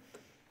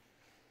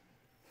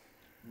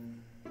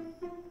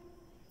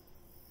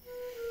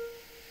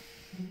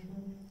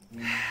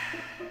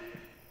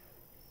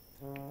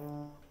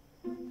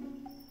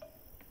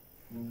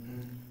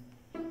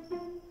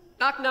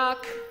 Knock,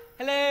 knock.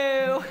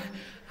 Hello.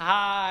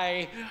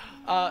 Hi.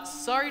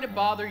 Sorry to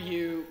bother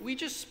you. We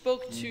just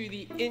spoke to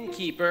the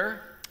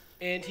innkeeper,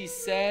 and he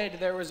said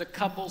there was a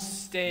couple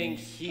staying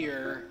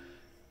here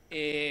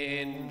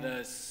in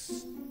the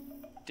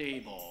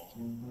stable.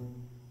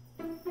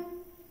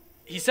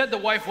 He said the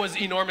wife was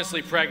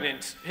enormously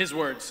pregnant. His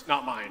words,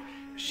 not mine.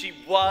 She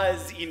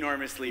was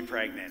enormously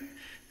pregnant.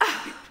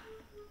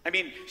 I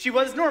mean, she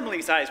was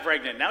normally sized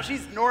pregnant. Now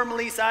she's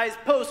normally sized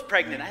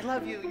post-pregnant. I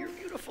love you. You're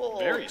beautiful.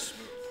 Very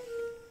smooth.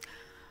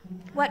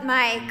 What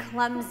my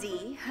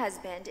clumsy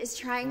husband is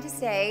trying to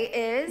say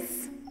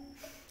is,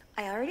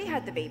 I already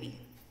had the baby.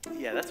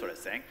 Yeah, that's what I was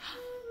saying.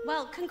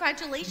 Well,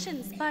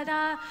 congratulations, but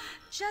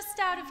just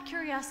out of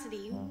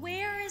curiosity,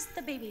 where is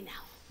the baby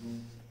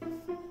now?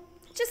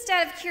 Just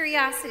out of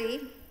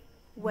curiosity,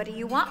 what do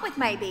you want with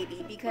my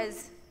baby?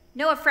 Because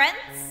no offense,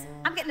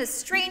 I'm getting a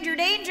stranger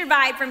danger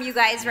vibe from you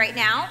guys right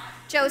now.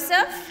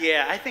 Joseph?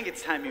 Yeah, I think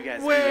it's time you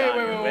guys get on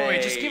your way.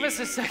 Wait. Just give us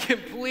a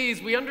second,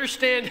 please. We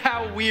understand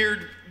how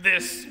weird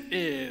this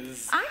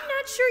is. I'm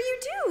not sure you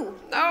do.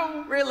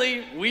 No,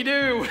 really, we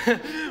do.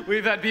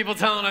 We've had people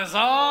telling us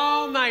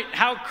all night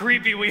how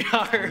creepy we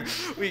are.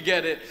 We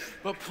get it.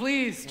 But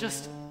please,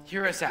 just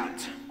hear us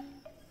out.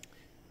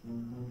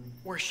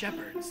 We're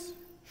shepherds.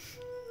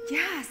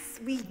 Yes,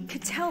 we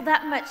could tell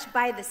that much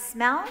by the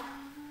smell.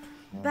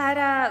 But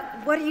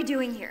what are you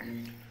doing here?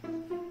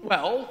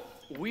 Well,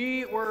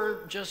 we were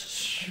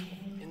just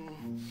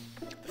in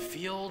the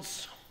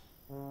fields,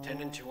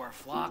 tending to our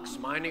flocks,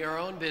 minding our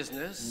own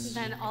business.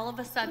 Then all of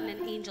a sudden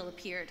an angel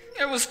appeared.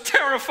 It was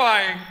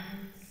terrifying.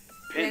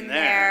 Been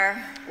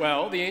there.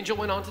 Well, the angel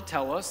went on to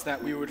tell us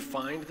that we would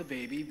find the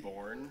baby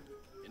born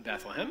in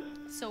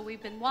Bethlehem. So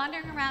we've been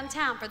wandering around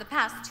town for the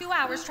past 2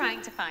 hours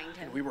trying to find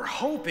him. We were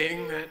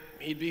hoping that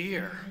he'd be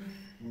here.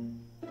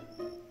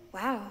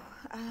 Wow.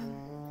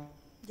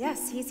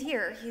 Yes, he's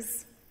here.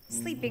 He's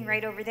sleeping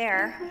right over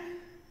there.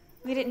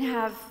 We didn't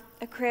have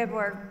a crib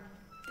or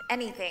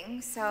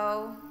anything,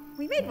 so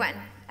we made one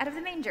out of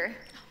the manger.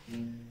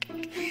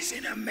 He's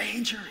in a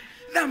manger.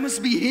 That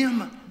must be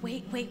him.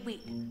 Wait.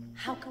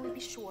 How can we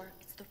be sure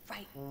it's the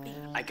right baby?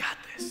 I got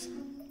this.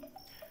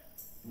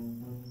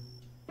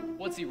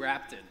 What's he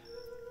wrapped in?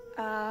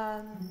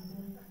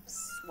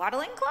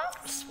 Swaddling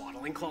cloths?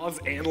 Swaddling cloths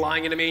and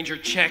lying in a manger.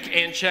 Check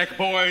and check,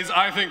 boys.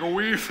 I think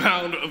we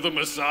found the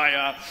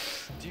Messiah.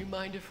 Do you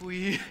mind if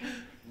we...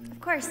 Of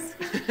course.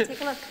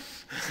 Take a look.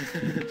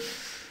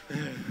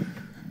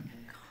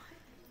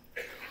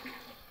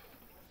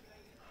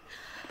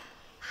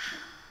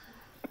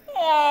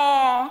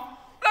 Oh,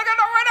 look at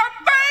the little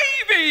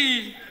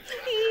baby.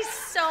 He's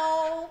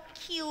so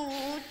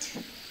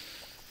cute.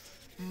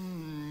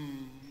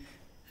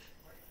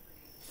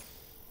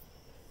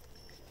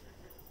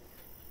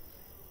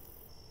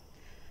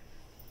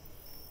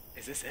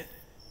 Is this it?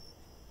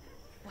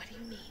 What do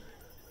you mean?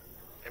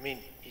 I mean,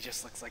 he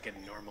just looks like a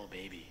normal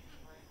baby.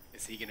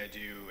 Is he gonna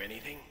do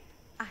anything?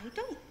 I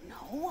don't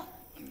know.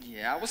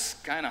 Yeah, I was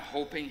kind of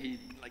hoping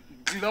he'd, like,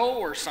 glow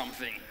or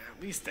something.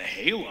 At least the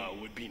halo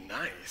would be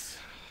nice.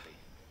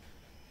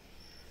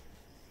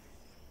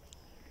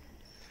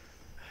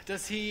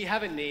 Does he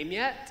have a name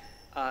yet?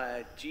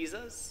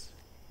 Jesus?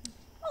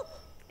 Oh,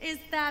 is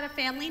that a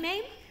family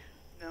name?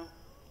 No.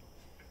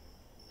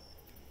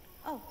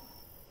 Oh.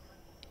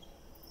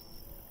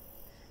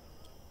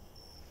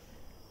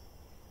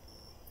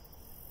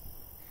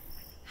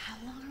 How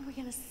long are we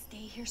gonna stay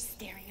here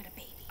staring at a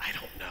baby? I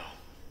don't know.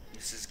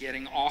 This is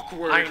getting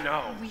awkward. I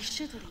know. We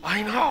should leave.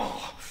 I know.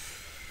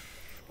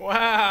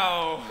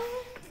 Wow.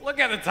 Look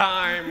at the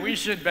time. We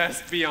should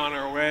best be on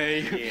our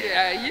way.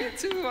 Yeah, you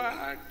two,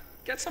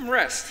 get some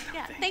rest.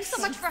 Yeah, thanks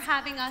so much for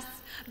having us.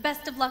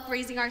 Best of luck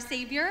raising our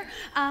Savior.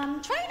 Try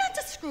not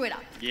to screw it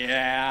up.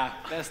 Yeah,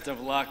 best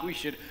of luck. We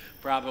should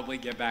probably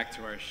get back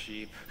to our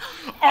sheep.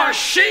 Our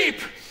sheep!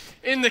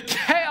 In the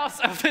chaos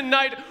of the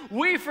night,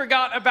 we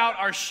forgot about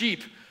our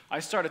sheep. I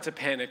started to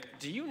panic.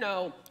 Do you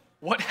know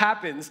what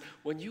happens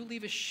when you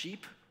leave a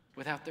sheep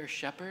without their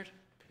shepherd?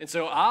 And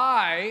so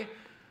I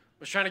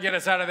was trying to get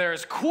us out of there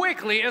as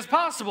quickly as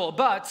possible,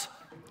 but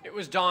it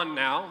was dawn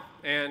now,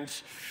 and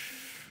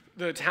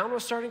the town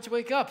was starting to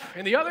wake up,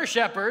 and the other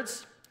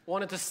shepherds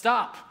wanted to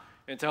stop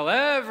and tell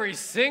every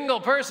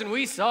single person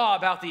we saw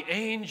about the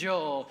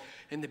angel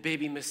and the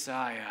baby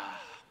Messiah.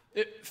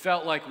 It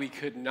felt like we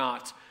could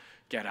not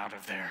get out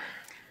of there.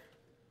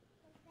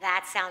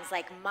 That sounds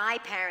like my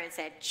parents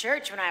at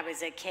church when I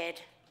was a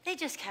kid. They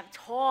just kept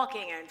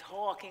talking and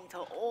talking to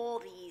all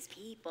these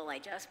people. I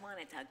just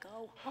wanted to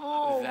go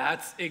home.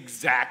 That's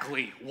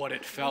exactly what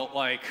it felt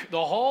like.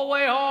 The whole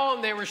way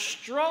home, they were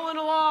strolling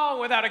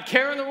along without a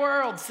care in the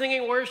world,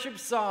 singing worship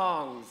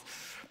songs.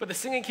 But the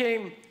singing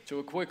came to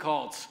a quick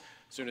halt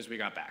as soon as we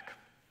got back.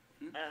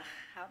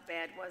 How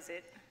bad was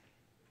it?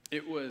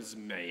 It was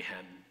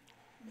mayhem.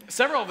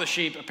 Several of the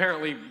sheep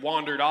apparently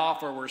wandered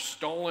off or were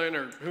stolen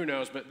or who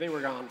knows, but they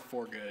were gone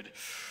for good.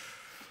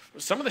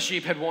 Some of the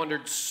sheep had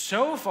wandered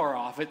so far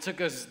off, it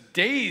took us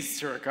days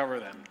to recover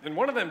them. And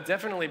one of them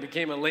definitely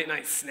became a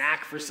late-night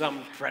snack for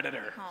some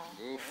predator.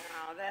 Oh,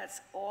 wow, that's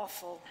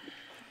awful.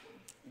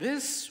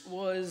 This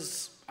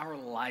was our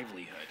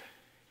livelihood.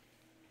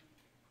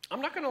 I'm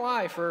not going to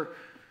lie, for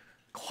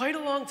quite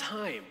a long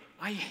time,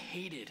 I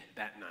hated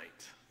that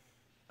night.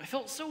 I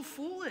felt so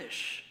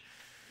foolish.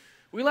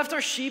 We left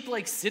our sheep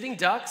like sitting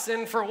ducks,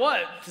 and for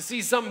what? To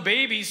see some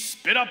baby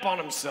spit up on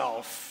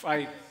himself.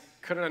 I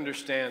couldn't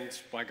understand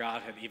why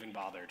God had even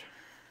bothered.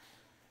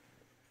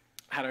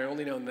 Had I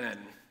only known then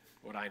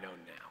what I know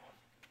now.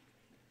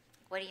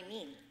 What do you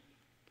mean?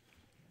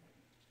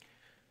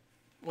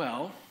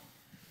 Well,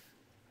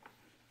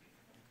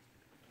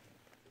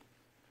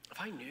 if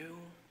I knew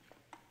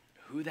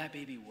who that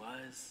baby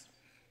was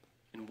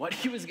and what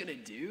he was going to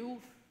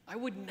do, I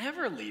would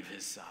never leave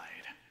his side.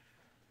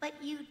 But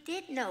you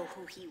did know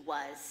who he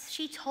was.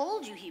 She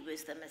told you he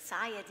was the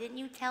Messiah. Didn't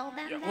you tell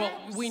them that? Well,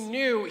 we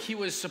knew he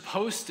was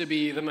supposed to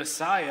be the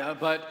Messiah,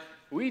 but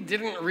we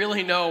didn't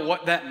really know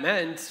what that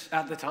meant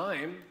at the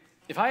time.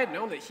 If I had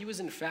known that he was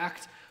in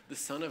fact the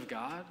Son of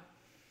God,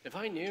 if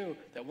I knew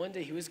that one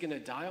day he was going to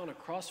die on a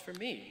cross for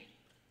me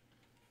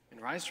and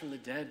rise from the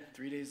dead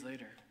 3 days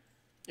later,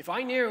 if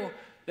I knew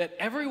that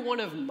every one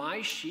of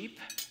my sheep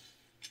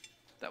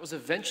that was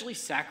eventually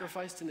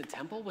sacrificed in the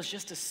temple was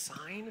just a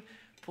sign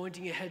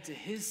pointing ahead to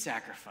his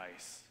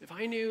sacrifice, if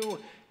I knew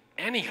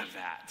any of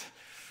that,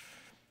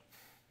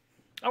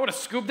 I would have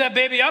scooped that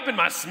baby up in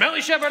my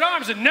smelly shepherd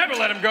arms and never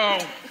let him go.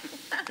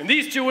 And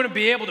these two wouldn't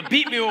be able to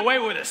beat me away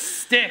with a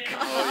stick.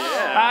 Oh,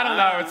 yeah. I don't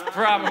know. It's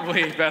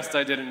probably best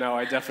I didn't know.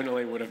 I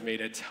definitely would have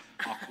made it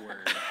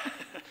awkward.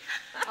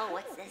 Oh,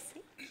 what's this?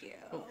 Thank you.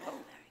 Oh, very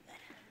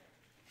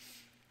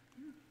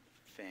good.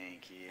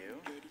 Thank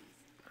you.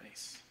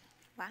 Nice.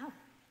 Wow.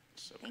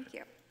 So Thank good.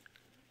 you.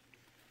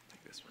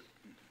 Take this one.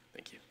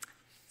 Thank you.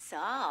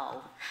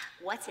 So,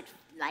 what's it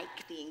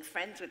like being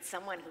friends with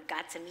someone who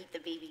got to meet the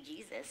baby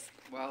Jesus?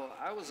 Well,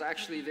 I was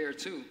actually there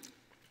too.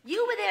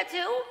 You were there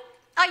too?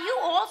 Are you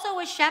also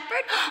a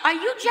shepherd? Are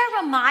you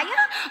Jeremiah?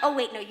 Oh,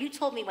 wait, no, you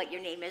told me what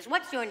your name is.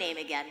 What's your name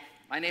again?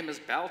 My name is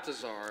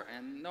Balthazar,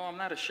 and no, I'm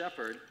not a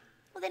shepherd.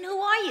 Well, then who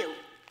are you?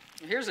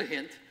 Here's a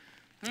hint.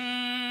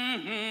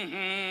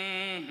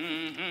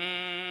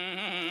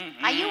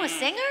 Are you a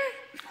singer?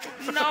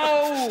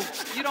 No!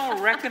 You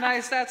don't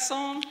recognize that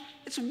song?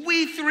 It's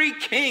We Three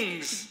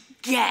Kings.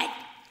 Get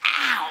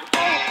out!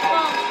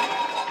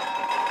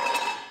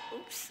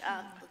 Oops,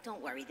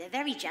 don't worry, they're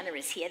very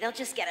generous here. They'll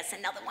just get us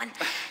another one.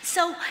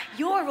 So,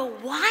 you're a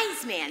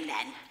wise man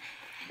then?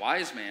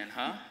 Wise man,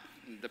 huh?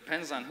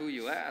 Depends on who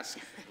you ask.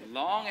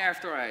 Long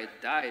after I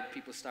died,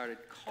 people started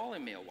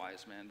calling me a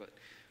wise man, but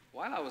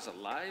while I was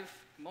alive,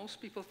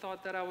 most people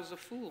thought that I was a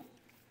fool.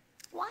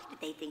 Why did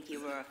they think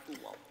you were a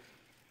fool?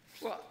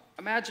 Well,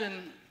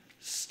 imagine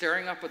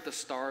staring up at the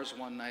stars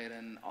one night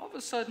and all of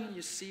a sudden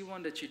you see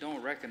one that you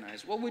don't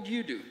recognize. What would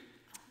you do?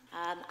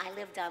 I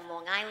lived on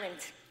Long Island.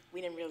 We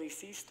didn't really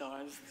see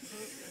stars.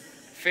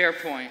 Fair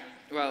point.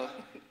 Well,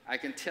 I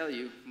can tell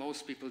you,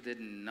 most people did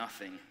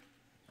nothing.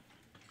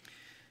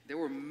 There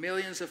were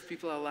millions of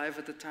people alive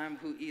at the time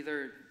who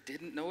either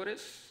didn't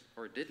notice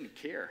or didn't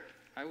care.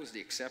 I was the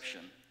exception.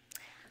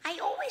 I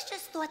always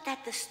just thought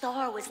that the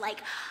star was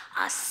like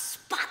a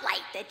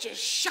spotlight that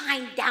just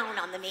shined down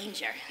on the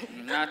manger.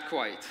 Not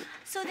quite.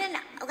 So then,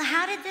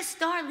 how did this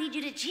star lead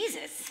you to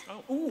Jesus?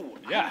 Ooh,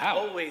 Yeah, I've how?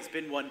 always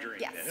been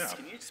wondering Yes. this. Yeah.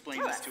 Can you explain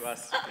Tell this us. to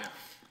us? Yeah.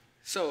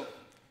 So,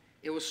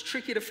 it was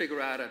tricky to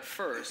figure out at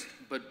first,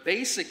 but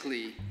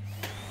basically,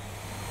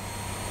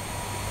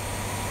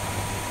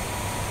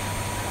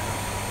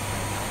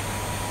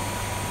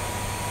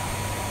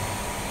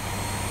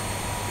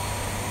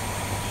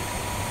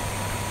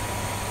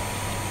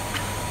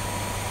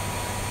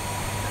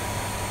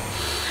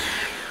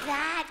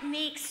 That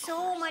makes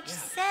so much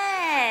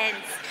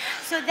sense.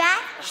 So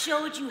that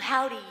showed you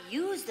how to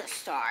use the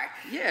star.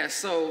 yeah,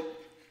 so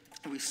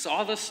we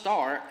saw the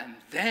star and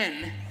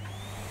then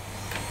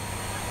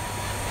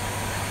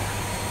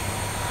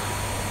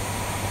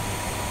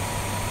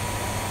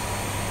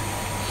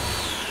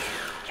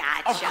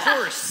Gotcha. Of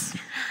course.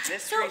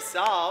 Mystery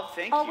solved.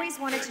 Thank you Always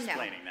for wanted to know.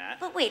 explaining that.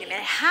 But wait a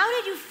minute, how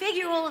did you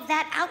figure all of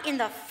that out in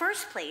the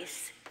first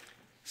place?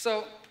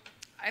 So,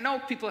 I know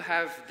people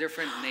have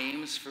different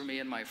names for me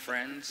and my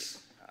friends.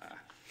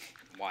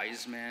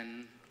 Wise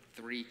men,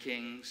 three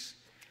kings.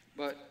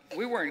 But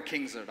we weren't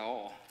kings at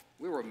all.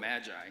 We were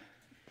magi.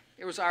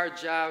 It was our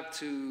job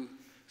to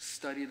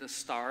study the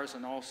stars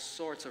and all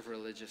sorts of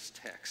religious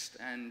texts.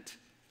 And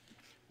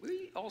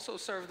we also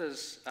served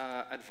as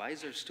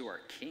advisors to our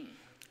king.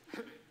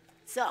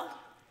 So,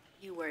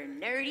 you were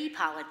nerdy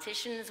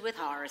politicians with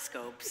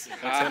horoscopes.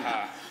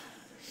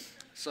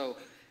 So,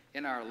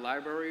 in our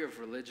library of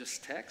religious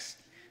texts,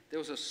 there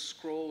was a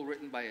scroll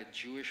written by a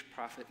Jewish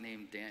prophet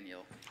named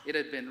Daniel. It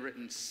had been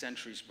written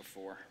centuries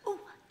before. Oh,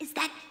 is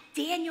that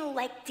Daniel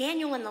like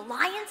Daniel in the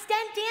lion's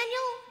den,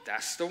 Daniel?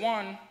 That's the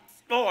one.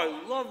 Oh,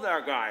 I love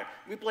that guy.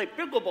 We play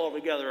pickleball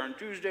together on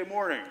Tuesday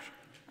mornings.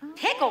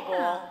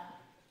 Pickleball?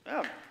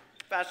 Yeah,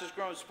 fastest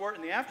growing sport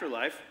in the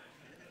afterlife.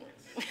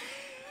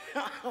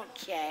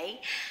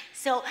 Okay.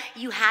 So,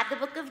 you had the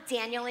book of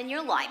Daniel in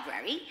your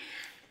library.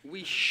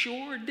 We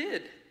sure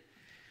did.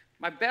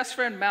 My best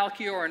friend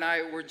Malchior and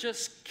I were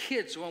just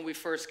kids when we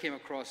first came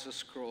across the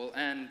scroll,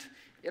 and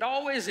it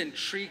always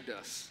intrigued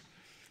us.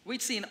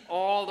 We'd seen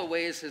all the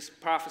ways his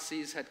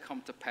prophecies had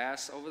come to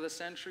pass over the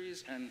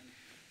centuries, and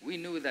we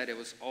knew that it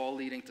was all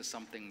leading to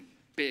something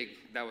big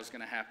that was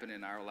going to happen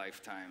in our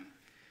lifetime.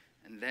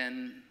 And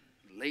then,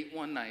 late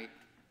one night,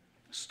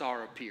 a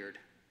star appeared.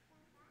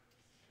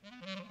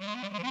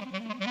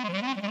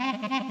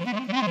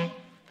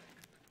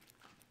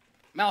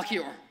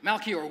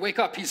 Malchior, wake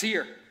up, he's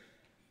here.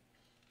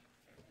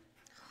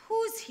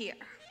 Who's here?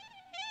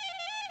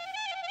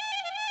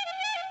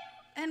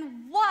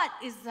 And what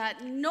is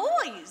that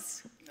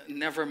noise?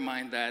 Never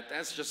mind that.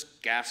 That's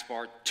just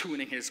Gaspar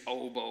tuning his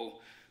oboe.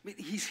 I mean,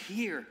 he's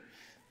here.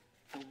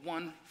 The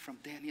one from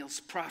Daniel's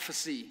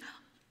prophecy.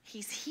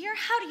 He's here?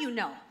 How do you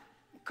know?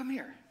 Come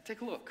here.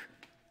 Take a look.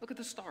 Look at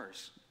the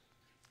stars.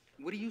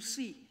 What do you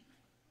see?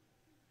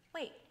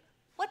 Wait,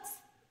 what's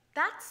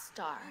that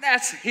star?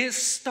 That's his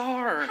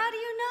star. How do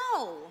you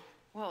know?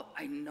 Well,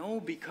 I know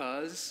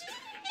because...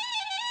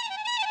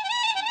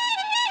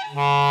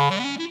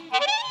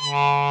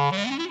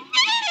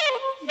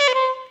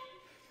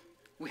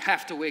 we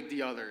have to wake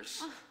the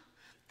others.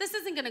 This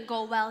isn't gonna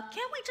go well.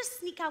 Can't we just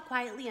sneak out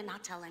quietly and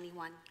not tell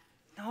anyone?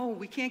 No,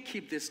 we can't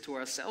keep this to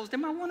ourselves. They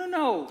might want to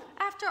know.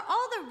 After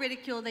all the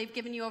ridicule they've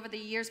given you over the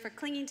years for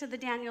clinging to the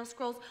Daniel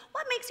scrolls,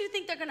 what makes you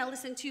think they're going to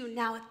listen to you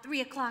now at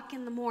 3 o'clock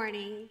in the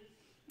morning?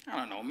 I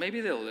don't know. Maybe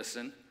they'll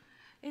listen.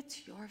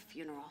 It's your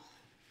funeral.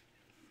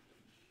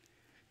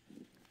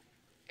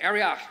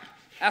 Ariak,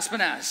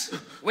 Aspenaz,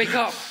 wake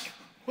up.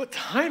 What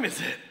time is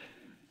it?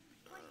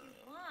 What do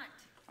you want?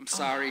 I'm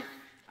sorry.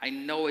 I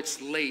know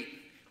it's late,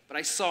 but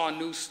I saw a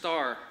new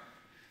star.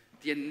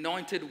 The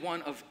anointed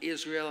one of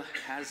Israel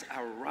has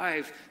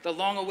arrived. The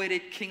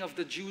long-awaited king of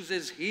the Jews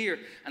is here,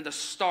 and the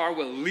star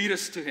will lead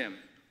us to him.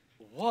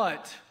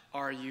 What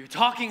are you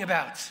talking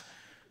about?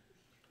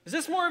 Is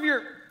this more of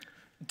your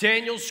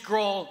Daniel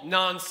scroll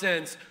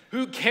nonsense?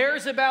 Who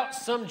cares about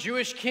some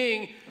Jewish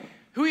king?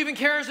 Who even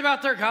cares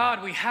about their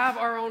God? We have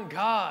our own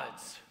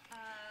gods.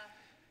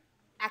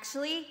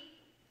 Actually,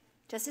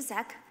 just a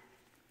sec.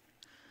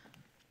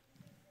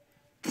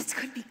 This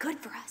could be good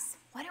for us.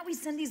 Why don't we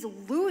send these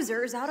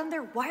losers out on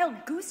their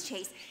wild goose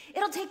chase?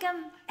 It'll take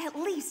them at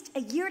least a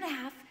year and a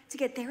half to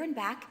get there and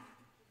back.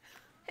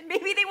 And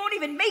maybe they won't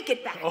even make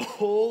it back. A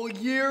whole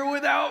year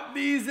without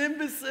these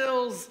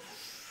imbeciles.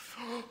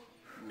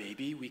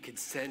 Maybe we could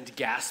send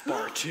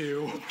Gaspar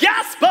too.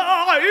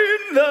 Gaspar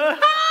in the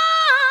house!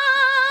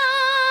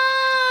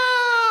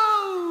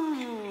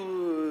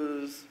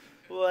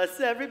 What's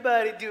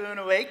everybody doing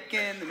awake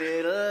in the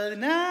middle of the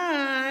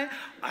night?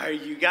 Are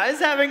you guys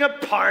having a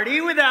party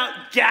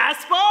without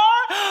Gaspar?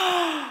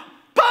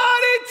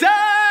 Party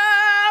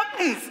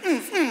time!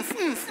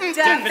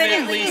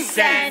 Definitely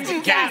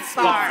send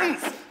Gaspar.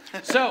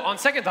 So, on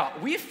second thought,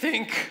 we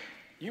think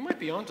you might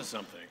be onto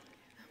something.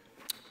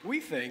 We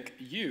think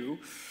you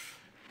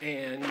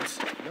and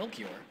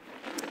Melchior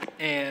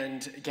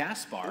and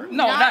Gaspar.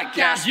 No, not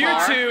Gaspar. You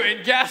two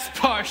and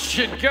Gaspar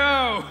should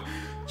go.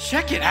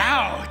 Check it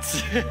out.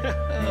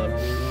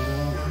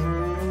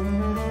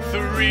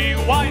 3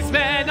 wise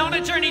men on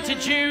a journey to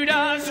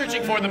Judah,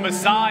 searching for the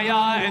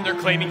Messiah, and they're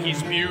claiming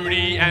he's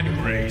beauty and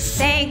grace.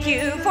 Thank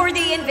you for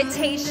the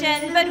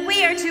invitation, but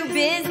we are too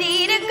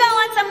busy to go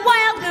on some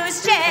wild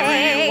goose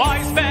chase. 3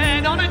 wise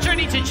men on a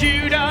journey to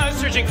Judah,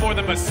 searching for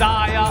the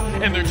Messiah,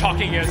 and they're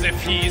talking as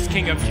if he's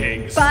King of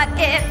Kings. But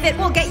if it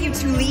will get you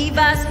to leave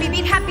us, we'd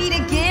be happy to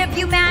give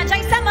you,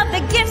 Magi, some of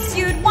the gifts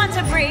you'd want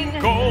to bring.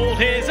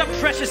 Gold is a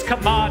precious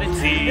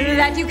commodity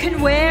That you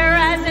can wear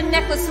as a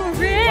necklace or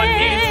ring. but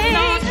it's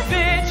not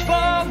fit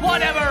for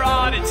whatever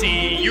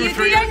oddity you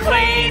three are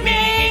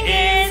claiming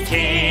is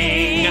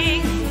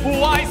king.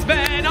 Wise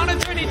men on a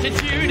journey to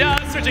Judah,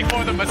 searching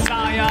for the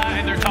Messiah,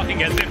 and they're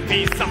talking as if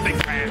he's something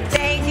grand.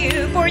 Thank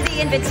you for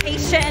the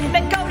invitation,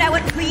 but go now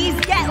and please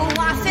get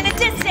lost in a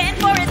distant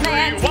foreign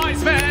land. 3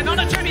 wise men on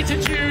a journey to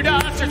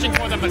Judah, searching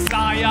for the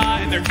Messiah,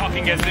 and they're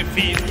talking as if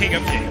he's King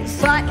of Kings.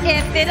 But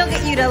if it'll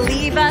get you to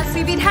leave us,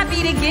 we'd be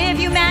happy to give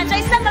you,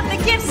 Magi, some of the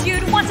gifts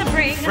you'd want to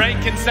bring.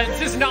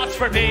 Frankincense is not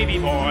for baby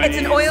boys. It's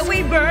an oil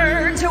we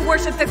burn to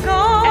worship the And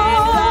gold.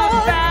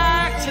 the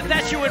fact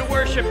that you would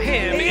worship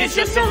him is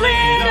just a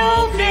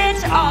little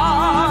bit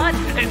odd.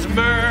 And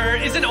myrrh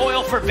is an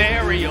oil for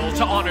burial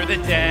to honor the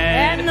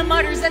dead. And the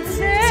martyrs that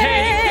say,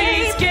 Take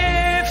these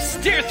gifts,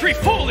 dear 3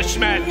 foolish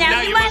men.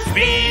 now you must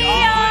be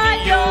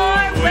on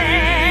your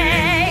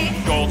way.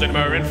 Gold and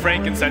myrrh and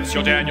frankincense,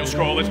 your Daniel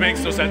scroll, it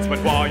makes no sense. But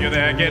while you're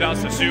there, get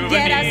us a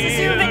souvenir. Get us a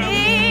souvenir.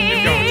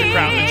 You're going to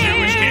crown the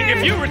Jewish king.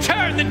 If you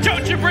return, then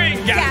don't you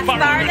bring Gaspar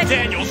Gaspar, the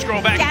Daniel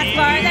scroll back here.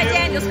 Gaspar, that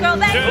Daniel scroll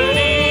back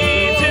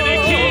Journey to the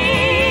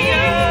king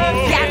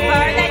of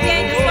Gaspar, that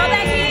Daniel scroll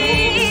back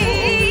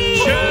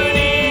here.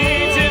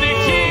 Journey to the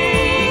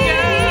king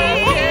of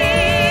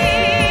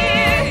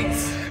kings.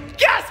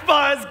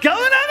 Gaspar's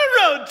going on a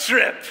road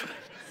trip.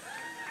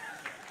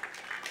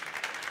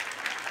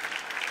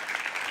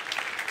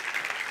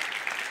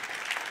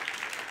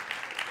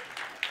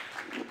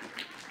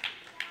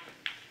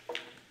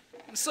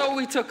 So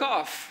we took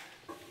off.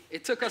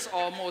 It took us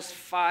almost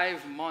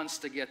 5 months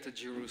to get to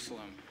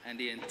Jerusalem, and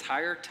the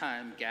entire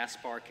time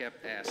Gaspar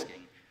kept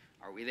asking,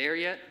 are we there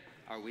yet?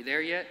 Are we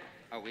there yet?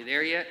 Are we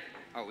there yet?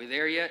 Are we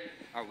there yet?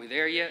 Are we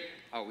there yet?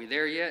 Are we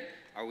there yet?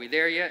 Are we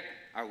there yet?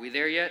 Are we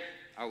there yet?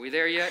 Are we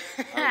there yet?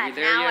 Are we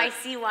there Now I yet?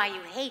 see why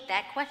you hate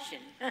that question.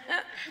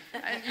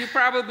 And you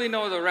probably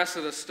know the rest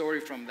of the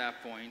story from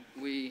that point.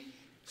 We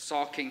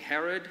saw King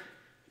Herod.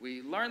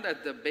 We learned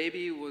that the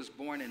baby was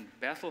born in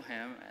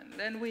Bethlehem, and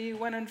then we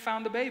went and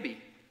found the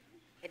baby.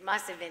 It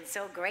must have been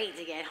so great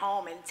to get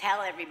home and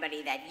tell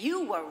everybody that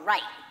you were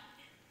right.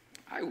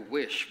 I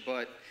wish,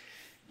 but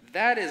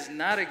that is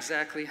not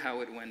exactly how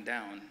it went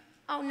down.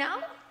 Oh,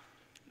 no?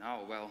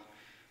 No, well,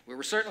 we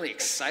were certainly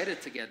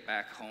excited to get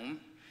back home,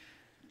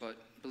 but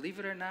believe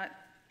it or not,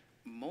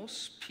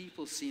 most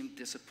people seemed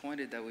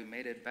disappointed that we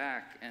made it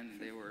back, and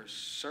they were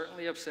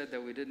certainly upset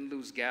that we didn't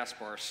lose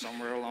Gaspar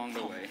somewhere along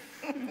the way.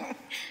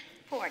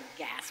 Poor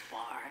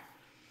Gaspar.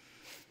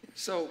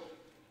 So,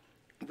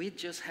 we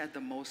just had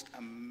the most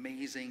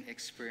amazing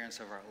experience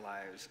of our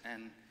lives,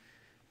 and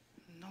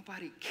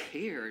nobody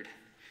cared.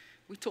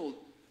 We told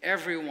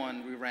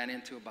everyone we ran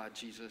into about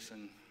Jesus,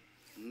 and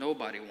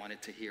nobody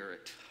wanted to hear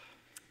it.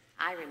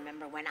 I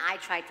remember when I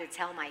tried to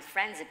tell my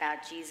friends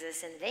about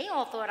Jesus and they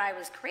all thought I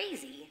was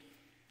crazy.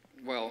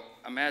 Well,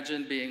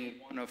 imagine being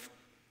one of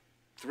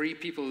 3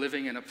 people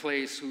living in a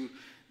place who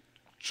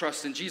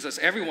trust in Jesus.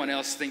 Everyone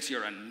else thinks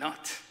you're a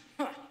nut.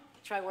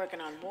 Try working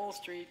on Wall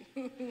Street.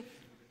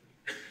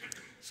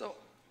 So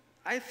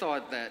I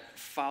thought that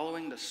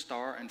following the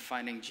star and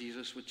finding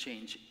Jesus would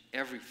change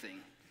everything.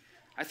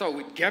 I thought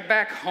we'd get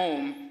back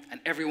home and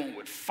everyone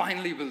would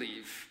finally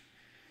believe.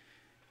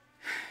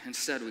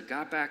 Instead, we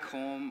got back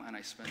home and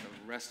I spent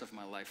the rest of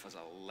my life as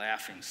a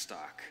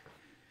laughingstock.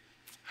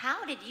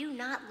 How did you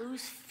not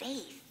lose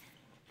faith?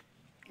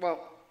 Well,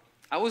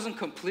 I wasn't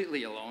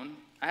completely alone.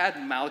 I had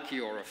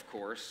Malchior, of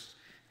course.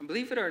 And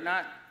believe it or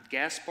not,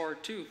 Gaspar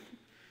too.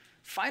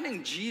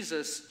 Finding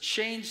Jesus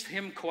changed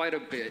him quite a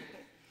bit.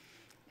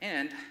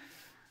 And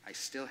I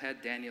still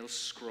had Daniel's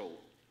scroll.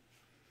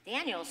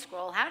 Daniel's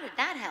scroll, how did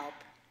that help?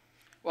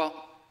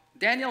 Well,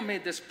 Daniel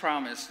made this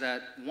promise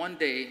that one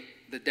day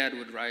the dead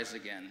would rise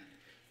again.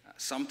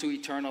 Some to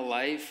eternal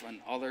life and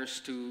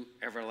others to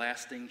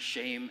everlasting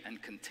shame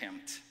and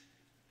contempt.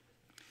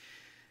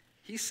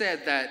 He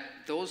said that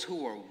those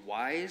who were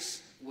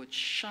wise would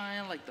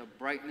shine like the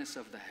brightness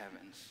of the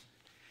heavens.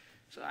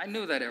 So I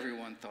knew that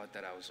everyone thought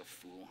that I was a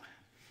fool.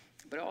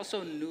 But I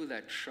also knew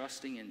that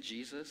trusting in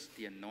Jesus,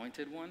 the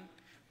Anointed One,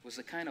 was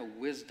the kind of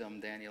wisdom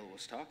Daniel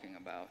was talking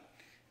about.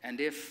 And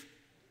if,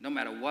 no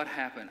matter what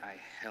happened, I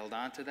held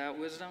on to that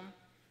wisdom,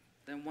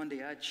 then one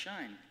day I'd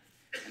shine.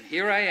 And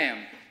here I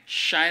am,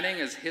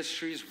 shining as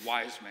history's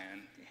wise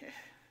man.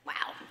 Wow.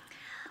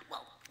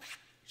 Well,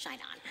 shine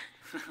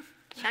on.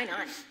 Shine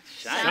on.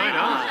 Shine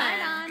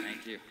on.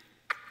 Thank you.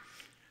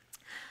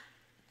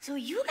 So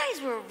you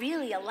guys were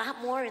really a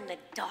lot more in the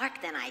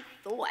dark than I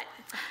thought.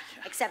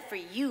 Except for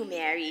you,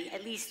 Mary.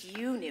 At least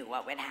you knew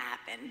what would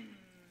happen.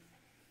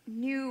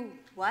 Knew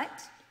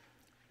what?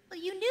 Well,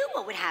 you knew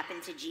what would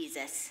happen to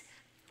Jesus.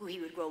 Who he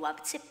would grow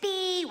up to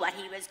be, what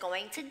he was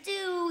going to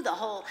do, the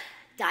whole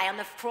die on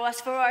the cross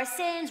for our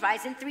sins,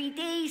 rise in 3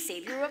 days,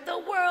 savior of the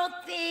world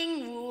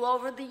thing, rule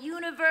over the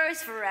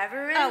universe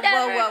forever and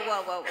ever.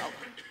 Whoa.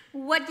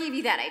 What gave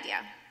you that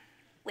idea?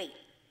 Wait,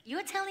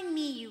 you're telling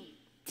me you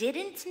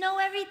didn't know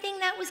everything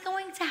that was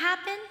going to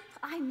happen?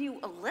 I knew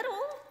a little.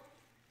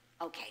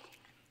 Okay,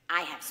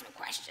 I have some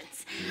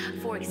questions.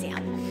 For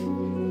example,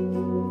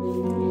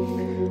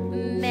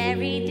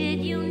 Mary, did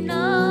you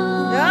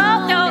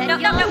know? No.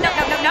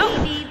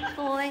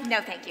 Boy? No,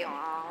 thank you.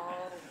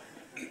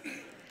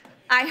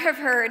 I have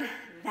heard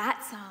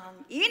that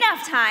song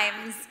enough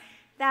times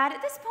that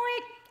at this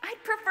point,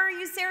 I'd prefer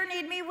you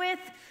serenade me with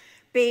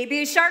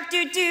Baby Shark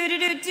doo doo doo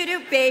doo doo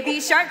doo, Baby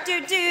Shark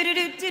doo doo doo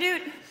doo doo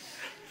doo.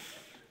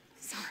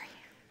 Sorry.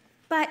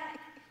 But,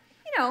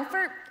 you know,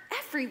 for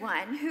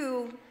everyone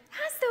who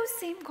has those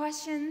same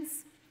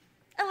questions,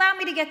 allow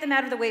me to get them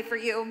out of the way for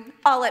you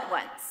all at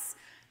once.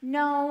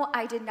 No,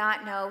 I did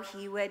not know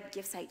he would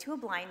give sight to a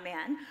blind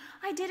man.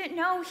 I didn't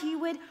know he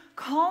would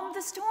calm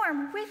the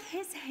storm with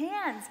his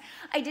hands.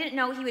 I didn't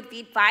know he would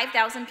feed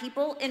 5,000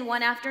 people in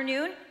one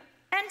afternoon.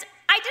 And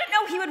I didn't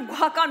know he would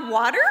walk on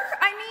water.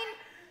 I mean,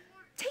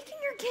 taking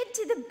your kid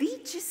to the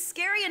beach is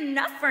scary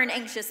enough for an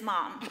anxious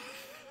mom.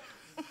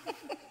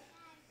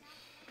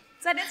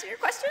 Does that answer your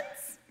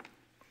questions?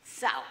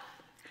 So,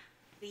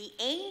 the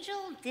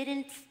angel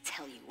didn't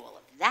tell you all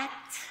of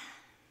that.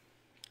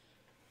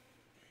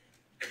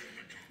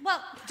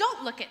 Well,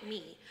 don't look at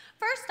me.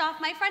 First off,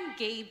 my friend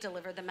Gabe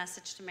delivered the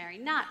message to Mary,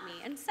 not me.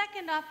 And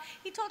second off,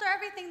 he told her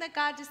everything that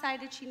God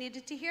decided she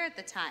needed to hear at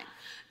the time.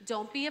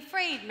 Don't be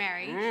afraid,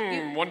 Mary.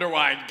 Wonder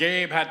why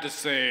Gabe had to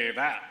say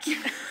that.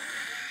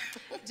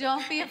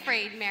 Don't be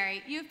afraid,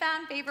 Mary. You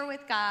found favor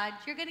with God.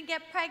 You're going to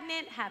get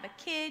pregnant, have a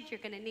kid. You're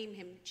going to name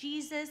him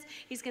Jesus.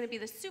 He's going to be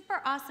the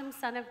super awesome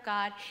son of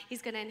God.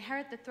 He's going to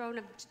inherit the throne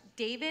of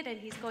David, and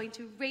he's going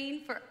to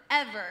reign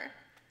forever.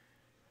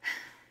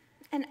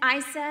 And I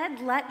said,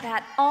 let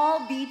that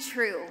all be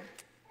true.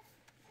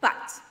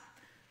 But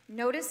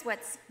notice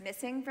what's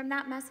missing from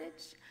that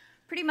message?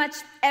 Pretty much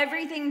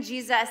everything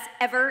Jesus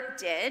ever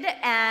did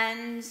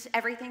and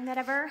everything that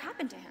ever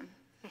happened to him.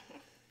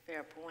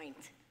 Fair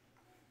point.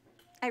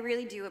 I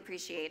really do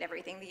appreciate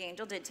everything the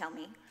angel did tell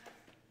me,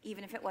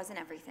 even if it wasn't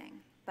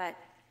everything. But,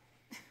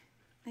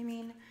 I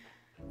mean,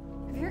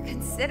 have you ever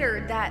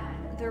considered that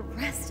the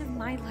rest of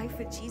my life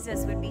with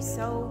Jesus would be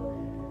so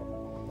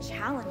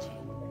challenging?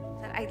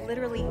 That I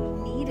literally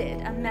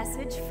needed a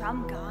message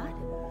from God?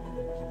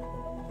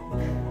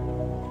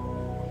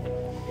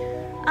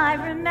 I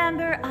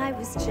remember I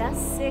was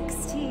just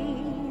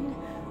 16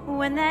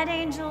 when that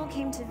angel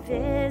came to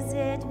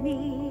visit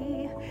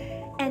me,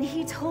 and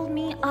he told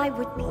me I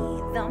would be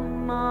the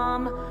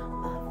mom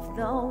of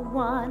the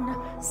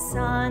one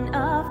Son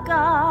of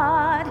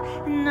God,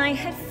 and I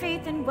had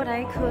faith in what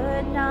I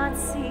could not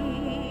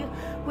see.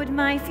 Would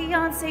my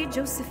fiancé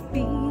Joseph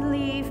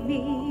believe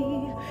me?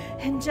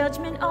 And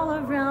judgment all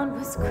around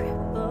was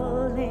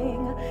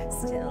crippling.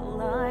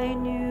 Still I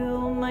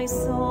knew my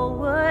soul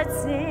would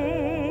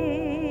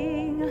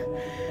sing.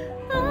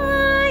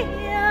 I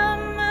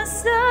am a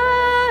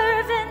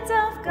servant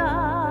of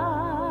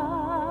God.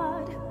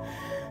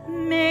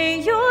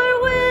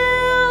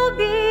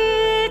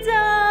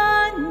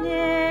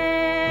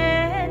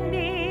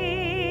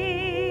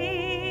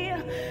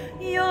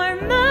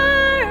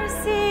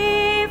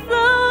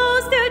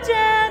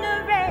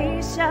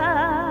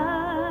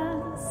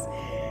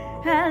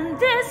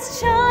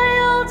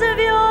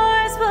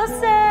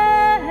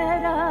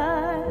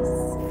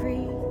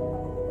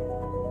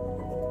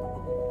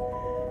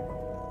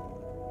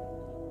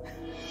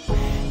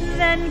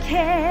 sun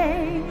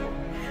came,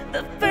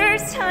 the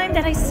first time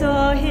that I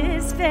saw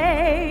his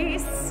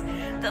face,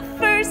 the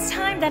first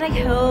time that I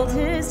held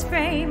his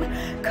frame,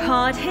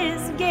 caught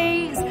his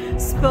gaze,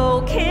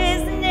 spoke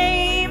his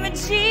name,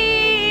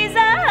 Jesus.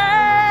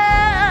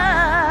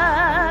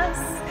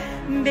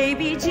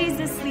 Baby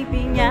Jesus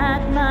sleeping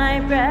at my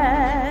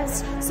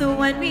breast. So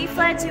when we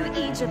fled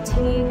to Egypt,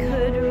 he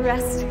could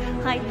rest.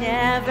 I'd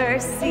never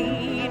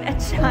seen a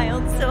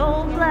child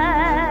so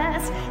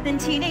blessed. Then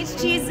teenage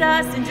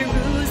Jesus in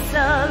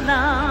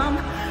Jerusalem.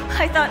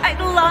 I thought I'd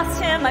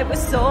lost him, I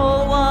was so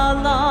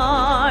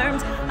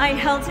alarmed. I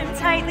held him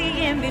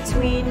tightly in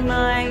between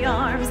my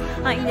arms.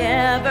 I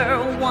never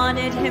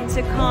wanted him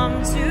to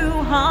come to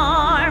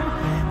harm.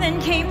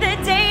 Then came the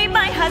day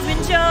my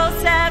husband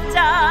Joseph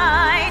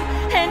died,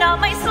 and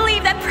on my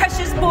sleeve that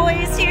precious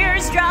boy's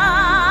tears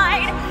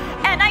dried.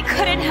 And I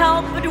couldn't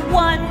help but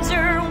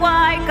wonder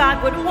why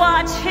God would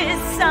watch his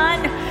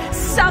son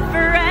suffer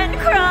and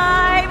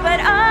cry. But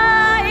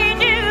I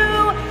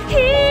knew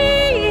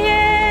he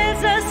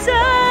is a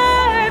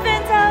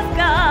servant of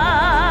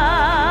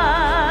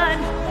God.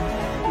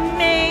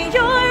 May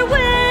your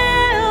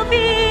will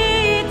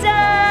be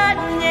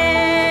done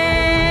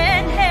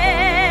in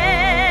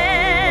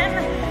him.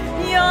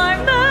 Your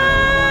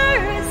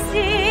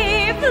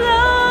mercy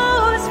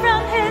flows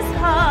from his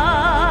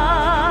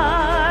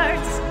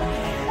heart,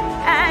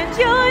 and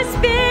your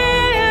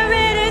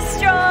spirit is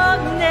strong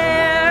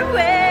there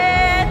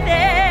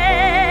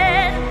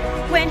within.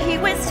 When he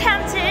was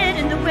tempted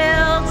in the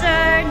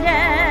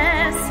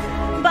wilderness,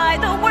 by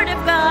the word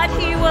of God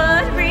he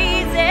would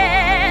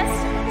resist.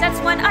 That's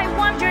when I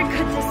wondered,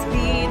 could this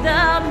be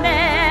the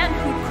man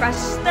who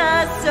crushed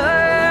the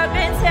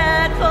serpent's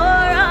head for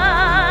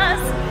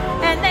us?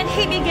 And then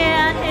he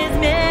began his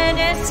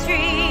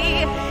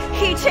ministry.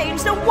 He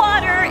changed the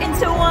water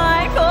into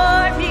wine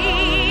for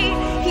me.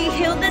 He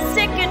healed the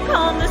sick and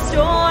calmed the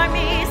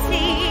stormy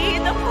sea.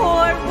 The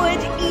poor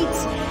would eat,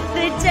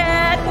 the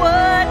dead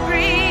would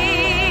breathe.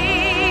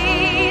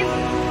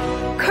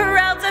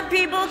 Crowds of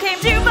people came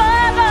to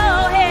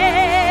follow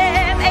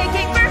him,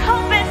 aching for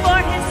hope and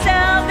for his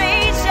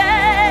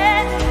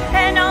salvation.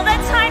 And all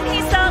that time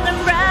he saw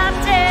them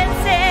wrapped in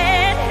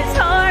sin. His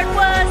heart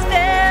was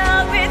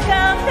filled with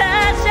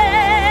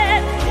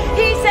compassion.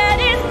 He said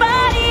his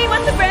body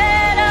was the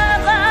bread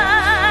of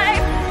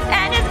life,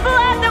 and his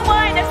blood the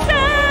wine of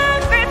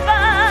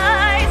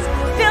sacrifice.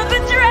 Filled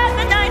with dread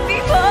the night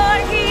before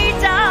he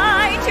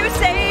died, to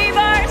save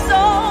our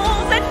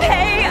souls and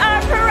pay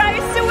our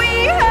price.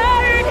 We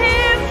heard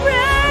him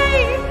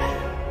pray.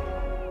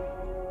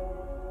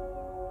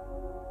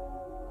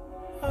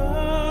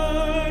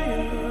 I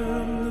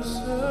am the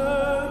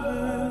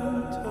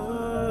servant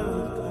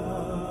of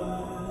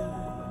God.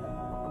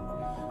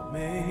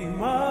 May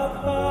my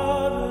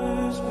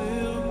Father's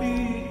will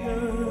be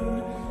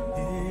done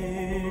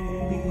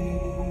in me.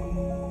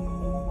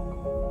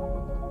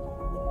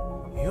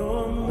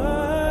 Your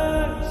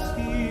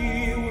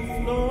mercy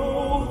will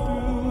flow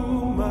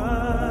through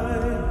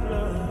my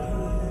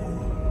blood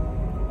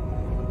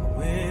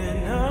when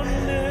I'm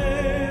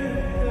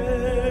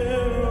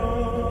there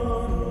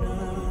on a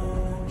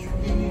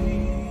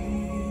tree.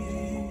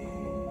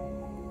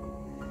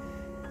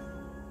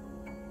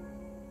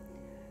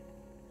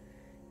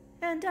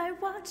 And I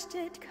watched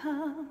it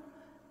come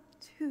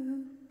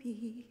to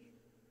be.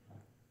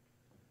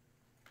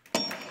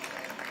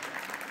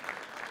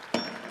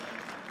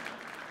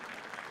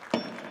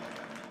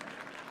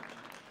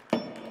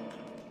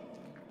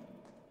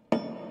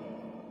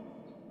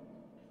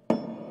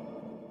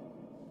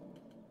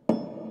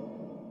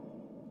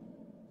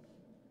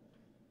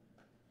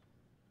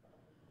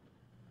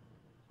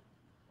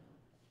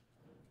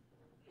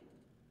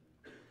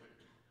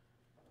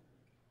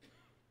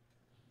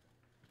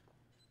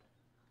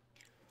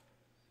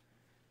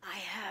 I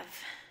have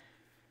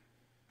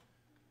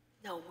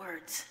no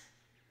words.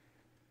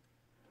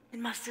 It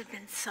must have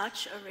been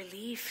such a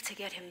relief to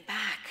get him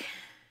back.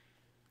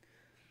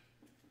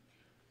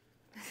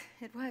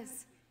 It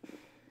was.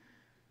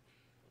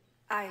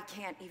 I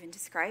can't even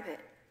describe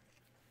it.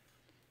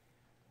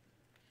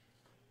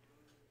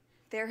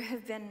 There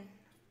have been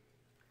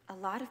a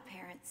lot of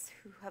parents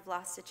who have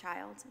lost a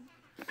child.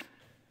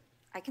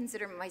 I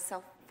consider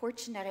myself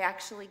fortunate I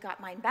actually got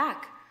mine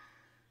back.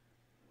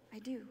 I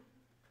do.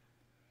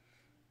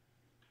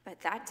 But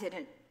that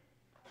didn't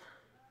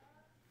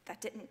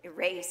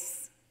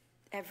erase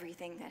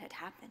everything that had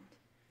happened.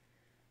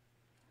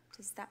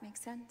 Does that make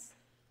sense?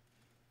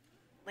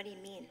 What do you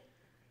mean?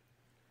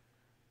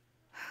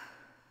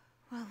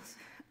 Well,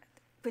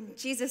 when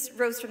Jesus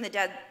rose from the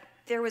dead,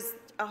 there was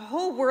a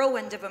whole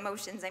whirlwind of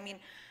emotions. I mean,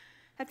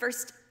 at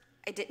first,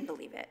 I didn't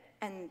believe it.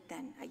 And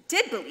then I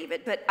did believe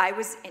it, but I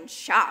was in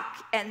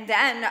shock. And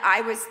then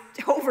I was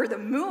over the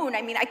moon.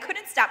 I mean, I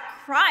couldn't stop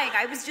crying.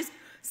 I was just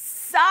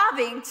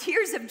sobbing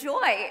tears of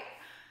joy.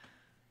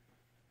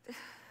 It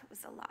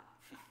was a lot.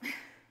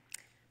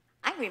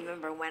 I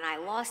remember when I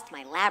lost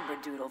my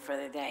Labradoodle for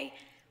the day.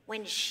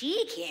 When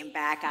she came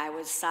back, I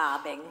was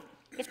sobbing.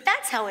 If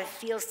that's how it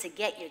feels to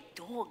get your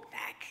dog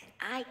back,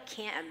 I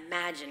can't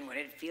imagine what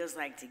it feels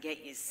like to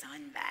get your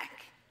son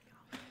back.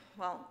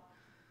 Well,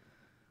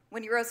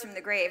 when you rose from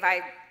the grave,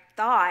 I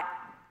thought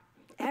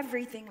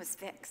everything was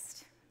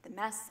fixed. The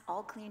mess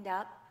all cleaned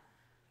up.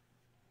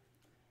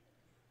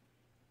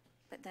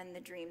 But then the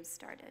dreams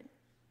started.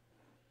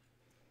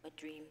 What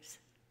dreams?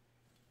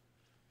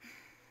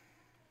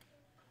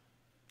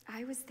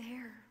 I was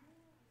there.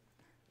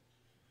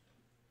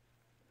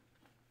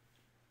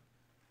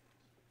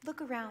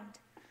 Look around.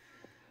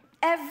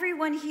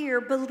 Everyone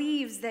here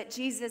believes that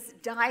Jesus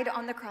died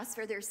on the cross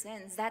for their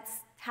sins. That's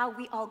how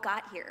we all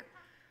got here.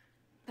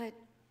 But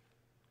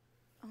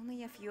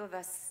only a few of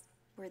us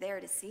were there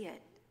to see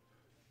it.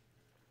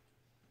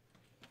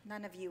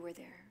 None of you were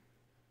there.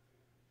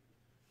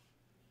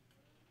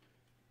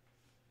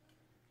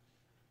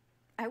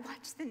 I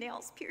watched the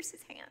nails pierce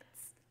his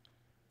hands.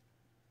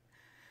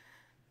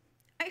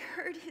 I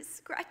heard his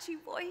scratchy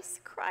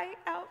voice cry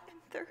out in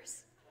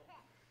thirst.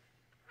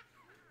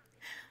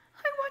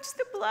 I watched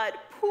the blood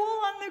pool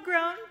on the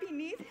ground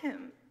beneath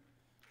him.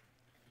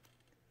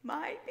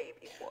 My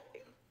baby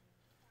boy.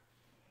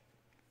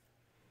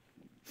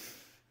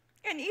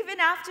 And even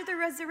after the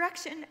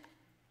resurrection,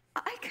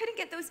 I couldn't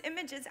get those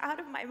images out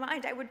of my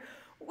mind. I would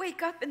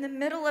wake up in the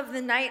middle of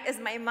the night as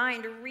my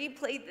mind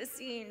replayed the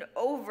scene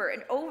over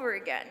and over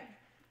again.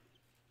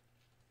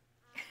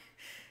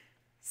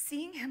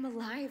 Seeing him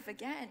alive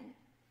again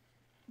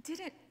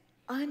didn't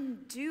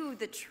undo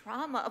the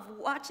trauma of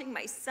watching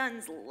my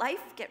son's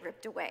life get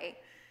ripped away.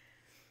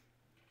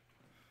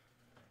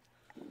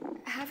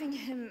 Having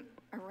him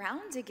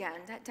around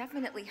again, that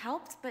definitely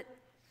helped, but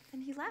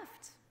then he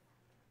left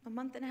a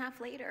month and a half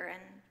later,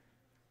 and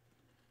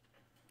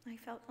I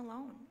felt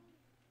alone.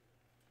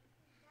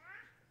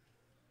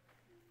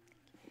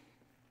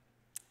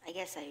 I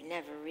guess I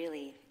never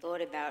really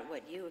thought about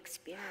what you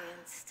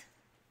experienced.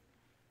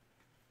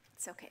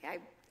 It's okay.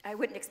 I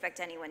wouldn't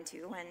expect anyone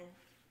to, and,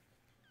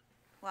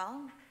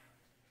 well,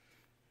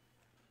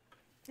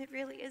 it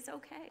really is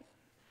okay.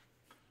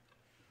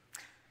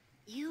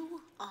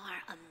 You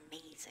are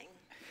amazing.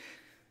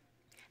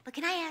 But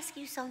can I ask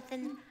you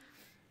something?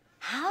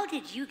 How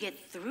did you get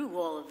through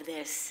all of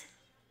this?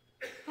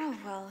 Oh,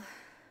 well,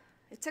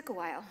 it took a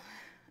while.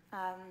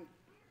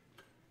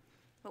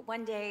 But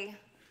one day,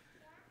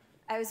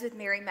 I was with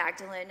Mary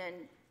Magdalene, and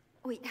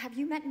wait, have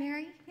you met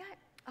Mary yet?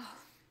 Oh,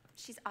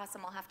 she's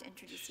awesome. I'll have to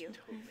introduce you.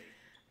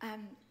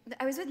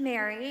 I was with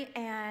Mary,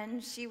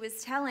 and she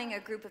was telling a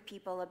group of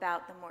people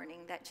about the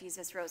morning that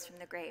Jesus rose from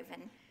the grave,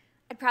 and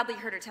I'd probably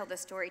heard her tell the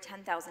story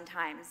 10,000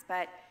 times,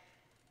 but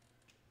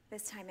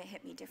this time it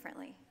hit me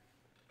differently.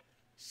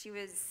 She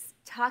was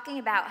talking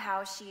about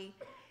how she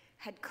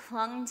had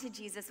clung to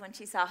Jesus when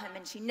she saw him,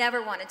 and she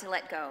never wanted to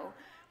let go,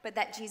 but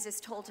that Jesus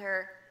told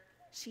her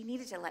she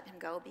needed to let him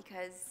go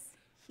because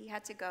he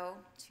had to go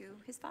to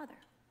his Father.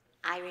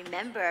 I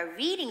remember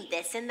reading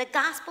this in the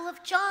Gospel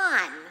of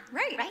John.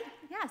 Right. Right?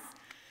 Yes.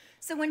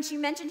 So when she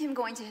mentioned him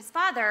going to his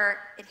Father,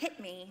 it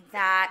hit me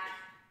that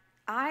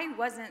I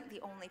wasn't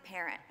the only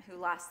parent who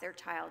lost their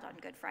child on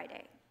Good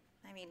Friday.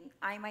 I mean,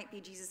 I might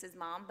be Jesus'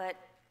 mom, but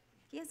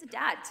he has a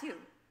dad, too.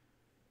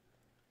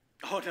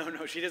 Oh,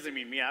 no, she doesn't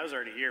mean me. I was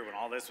already here when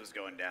all this was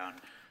going down.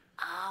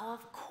 Oh,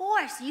 of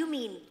course. You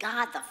mean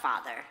God the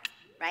Father,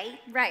 right?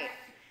 Right.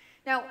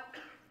 Now,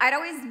 I'd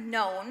always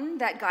known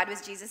that God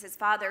was Jesus'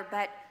 father,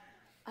 but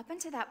up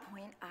until that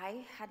point,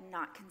 I had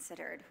not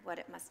considered what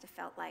it must have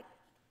felt like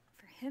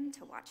for him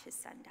to watch his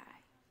son die.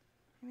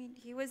 I mean,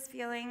 he was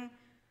feeling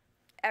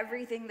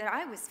everything that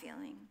I was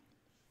feeling.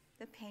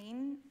 The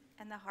pain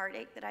and the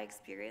heartache that I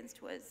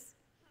experienced was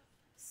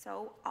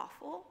so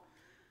awful.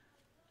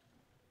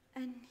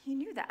 And he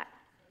knew that.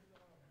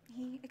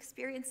 He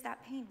experienced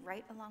that pain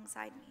right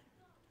alongside me.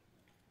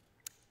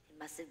 It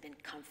must have been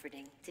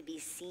comforting to be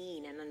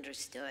seen and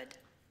understood.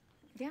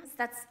 Yes,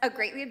 that's a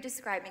great way of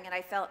describing it.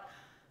 I felt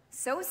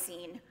so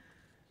seen.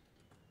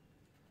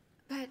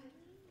 But it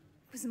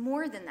was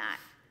more than that.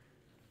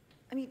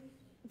 I mean,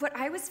 what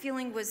I was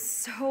feeling was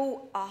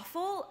so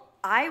awful,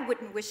 I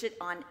wouldn't wish it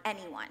on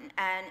anyone.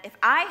 And if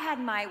I had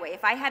my way,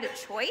 if I had a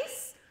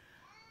choice,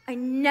 I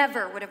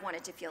never would have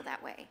wanted to feel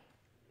that way.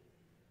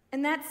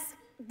 And that's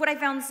what I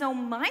found so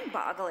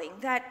mind-boggling,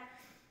 that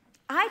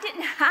I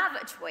didn't have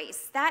a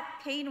choice.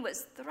 That pain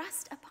was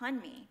thrust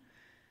upon me.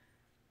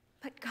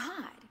 But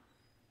God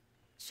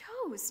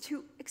chose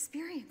to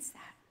experience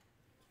that.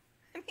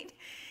 I mean,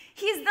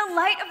 he's the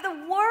light of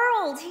the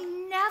world. He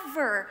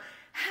never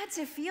had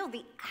to feel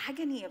the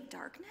agony of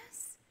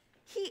darkness.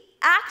 He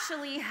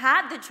actually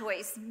had the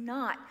choice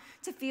not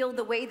to feel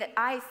the way that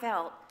I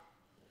felt,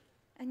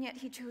 and yet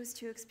he chose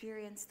to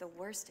experience the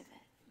worst of it.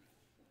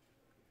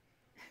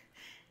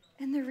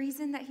 And the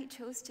reason that he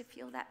chose to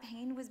feel that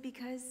pain was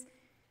because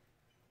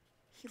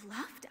he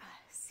loved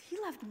us. He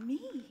loved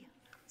me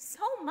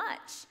so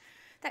much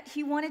that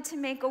he wanted to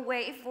make a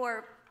way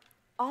for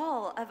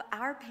all of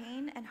our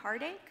pain and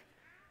heartache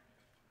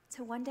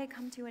to one day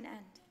come to an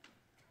end.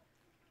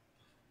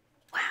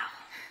 Wow.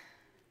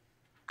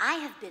 I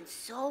have been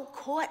so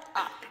caught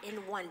up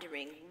in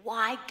wondering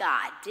why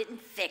God didn't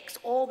fix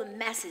all the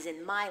messes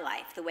in my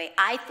life the way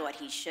I thought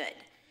he should.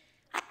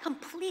 I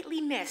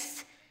completely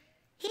missed.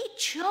 He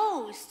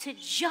chose to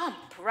jump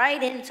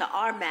right into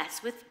our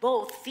mess with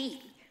both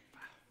feet.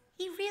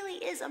 He really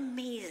is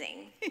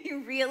amazing. He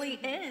really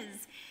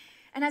is.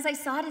 And as I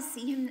started to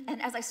see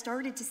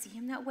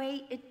him that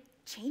way, it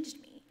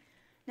changed me.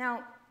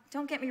 Now,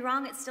 don't get me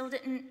wrong, it still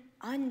didn't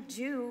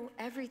undo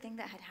everything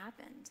that had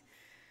happened.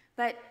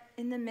 But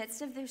in the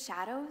midst of those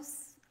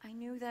shadows, I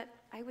knew that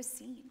I was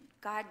seen.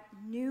 God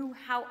knew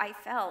how I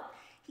felt.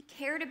 He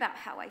cared about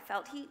how I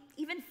felt. He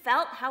even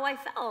felt how I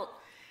felt.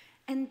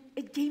 And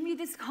it gave me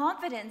this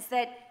confidence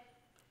that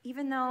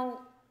even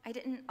though I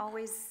didn't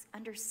always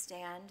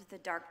understand the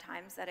dark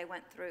times that I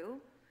went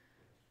through,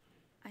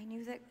 I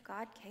knew that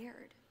God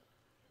cared.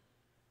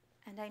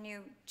 And I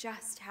knew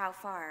just how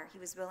far he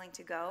was willing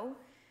to go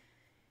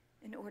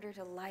in order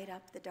to light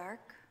up the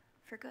dark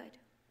for good.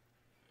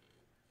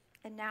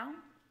 And now,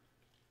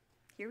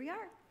 here we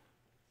are.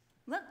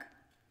 Look,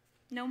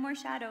 no more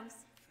shadows.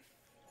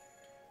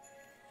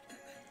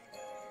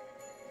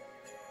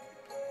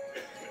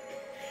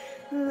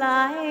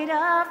 Light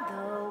of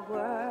the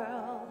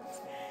world,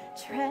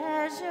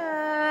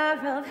 treasure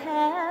of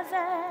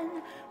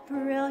heaven,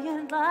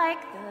 brilliant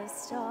like the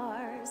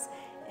stars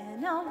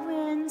in a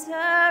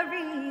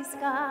wintry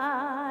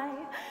sky.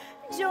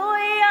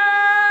 Joy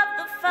of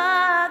the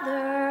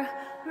Father,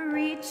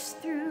 reach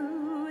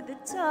through the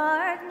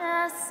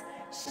darkness,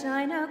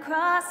 shine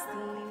across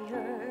the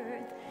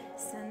earth,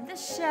 send the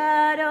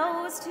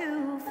shadows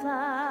to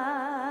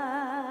flight.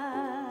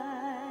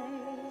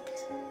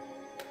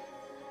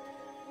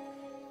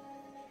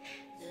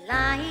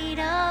 Light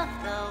of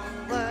the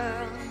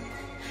world,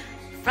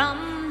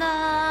 from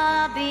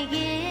the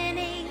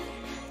beginning,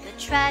 the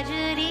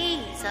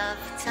tragedies of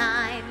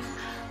time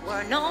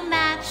were no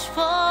match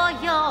for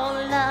your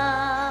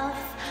love.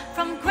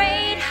 From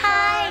great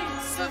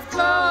heights of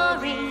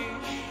glory,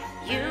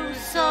 you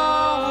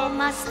saw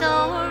my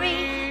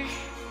story.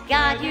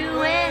 God,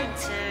 you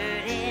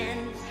entered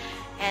in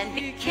and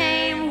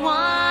became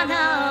one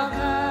of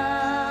us.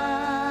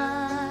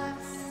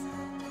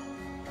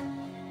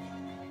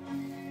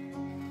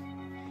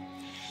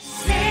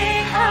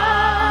 Sing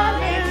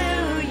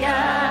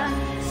hallelujah,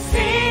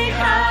 sing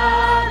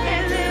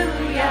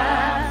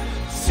hallelujah,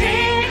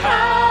 sing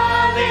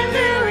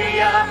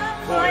hallelujah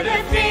for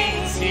the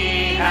things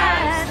he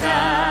has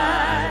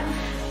done.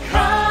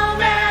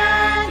 Come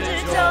and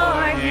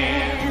adore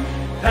him,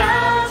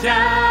 bow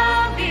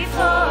down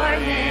before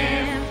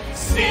him,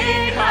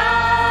 sing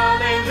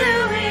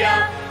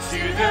hallelujah to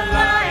the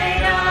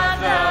light of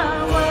the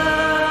world.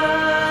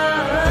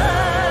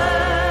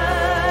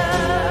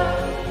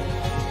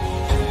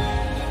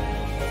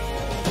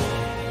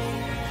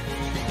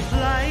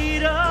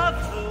 Light of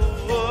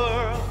the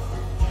world,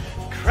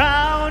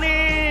 crown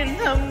in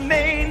the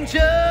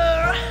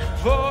manger,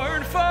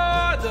 Born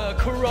for the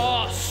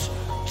cross,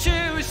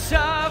 to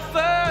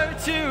suffer,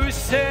 to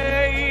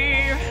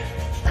save.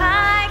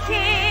 High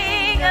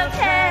King of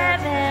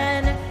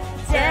heaven,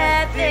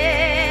 death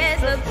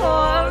is a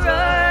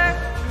horror.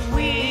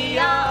 We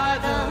are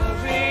the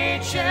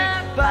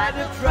richer by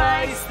the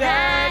price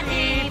that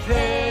he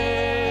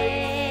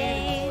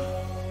paid.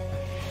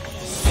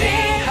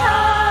 Sing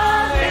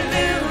hallelujah,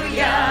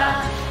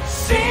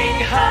 sing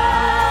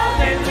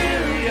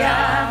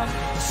hallelujah,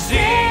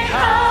 sing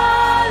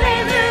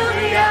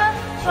hallelujah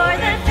for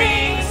the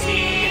things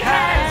he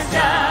has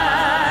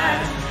done.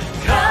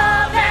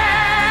 Come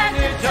and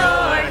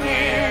adore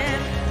him,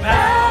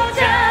 bow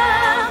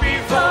down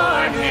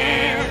before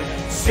him,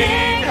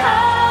 sing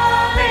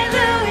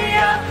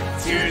hallelujah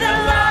to the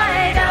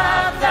light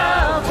of the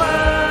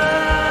world.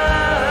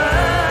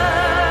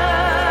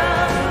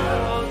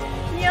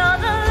 You're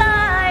the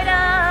light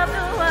of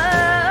the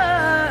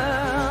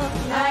world.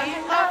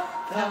 Light of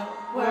the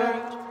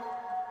world,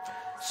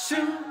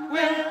 soon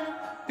will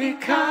be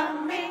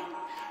coming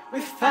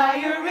with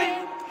fire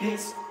in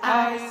his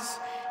eyes.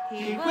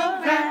 He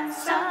will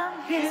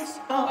ransom his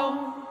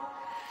own.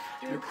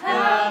 Through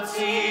clouds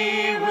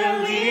he will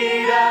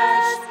lead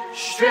us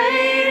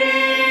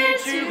straight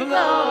into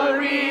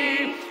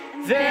glory.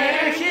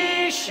 There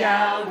he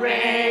shall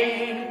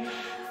reign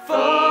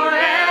forevermore.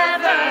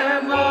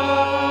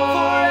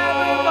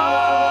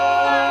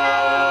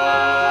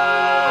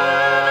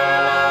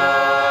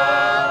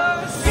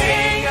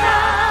 Sing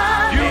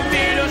hallelujah, you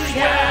lead us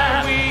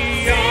where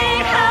we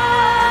sing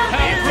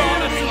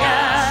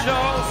hallelujah,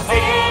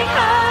 sing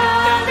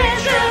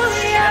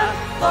hallelujah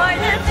for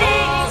the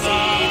things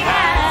he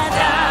has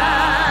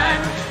done.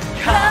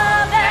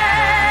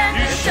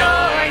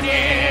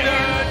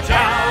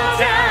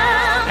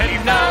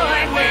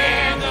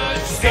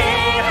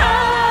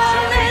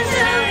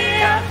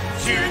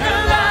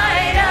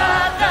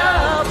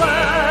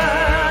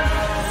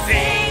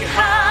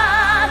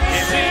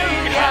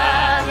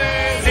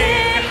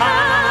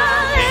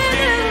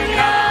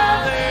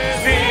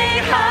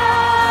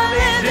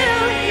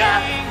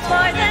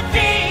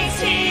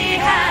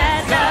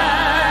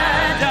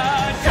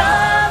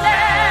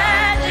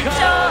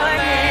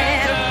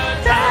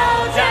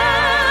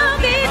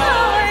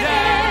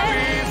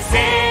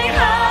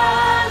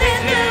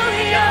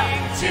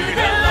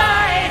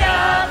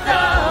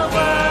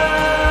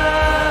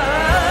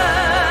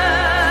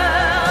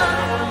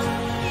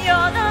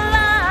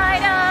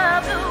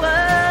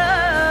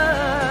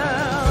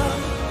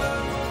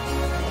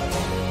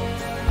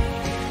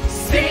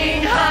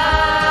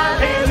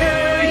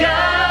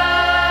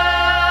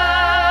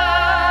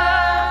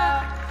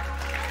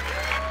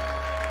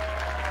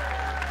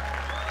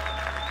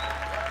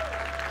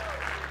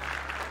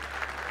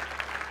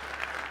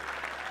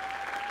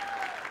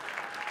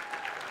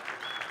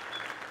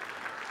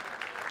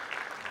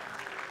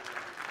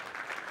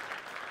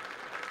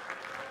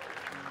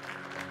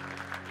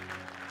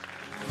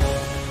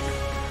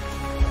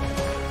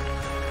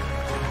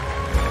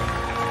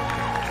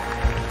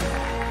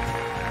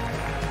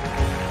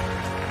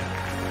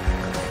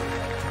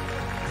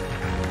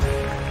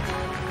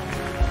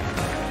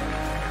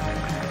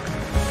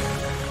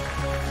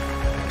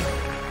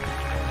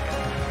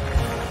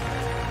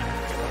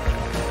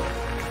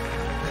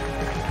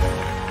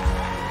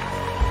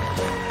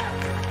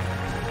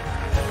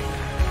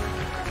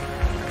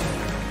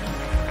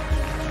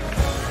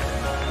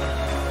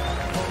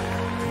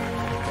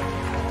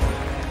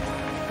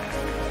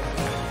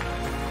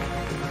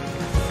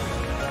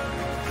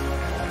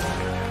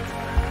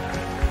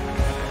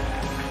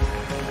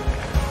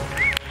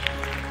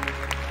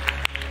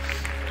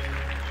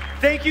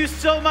 Thank you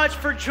so much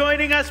for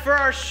joining us for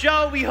our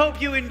show. We hope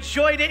you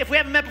enjoyed it. If we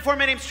haven't met before,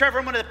 my name's Trevor.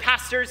 I'm one of the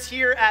pastors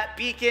here at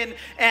Beacon,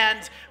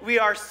 and we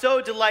are so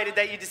delighted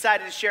that you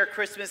decided to share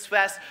Christmas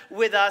Fest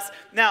with us.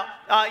 Now,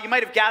 you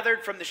might have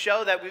gathered from the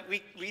show that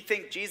we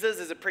think Jesus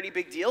is a pretty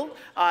big deal,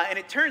 and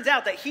it turns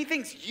out that he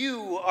thinks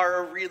you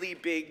are a really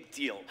big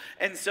deal.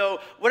 And so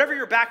whatever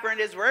your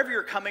background is, wherever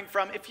you're coming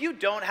from, if you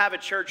don't have a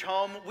church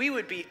home, we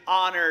would be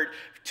honored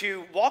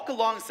to walk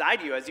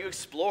alongside you as you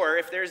explore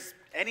if there's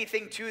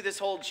anything to this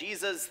whole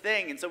Jesus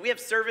thing. And so we have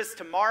service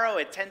tomorrow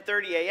at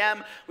 10:30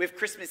 a.m. We have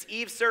Christmas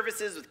Eve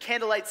services with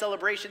candlelight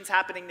celebrations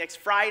happening next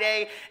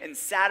Friday and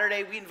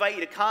Saturday. We invite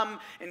you to come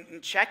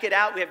and check it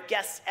out. We have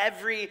guests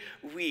every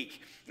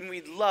week. And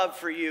we'd love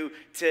for you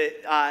to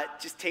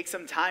just take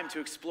some time to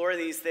explore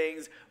these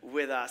things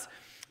with us.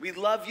 We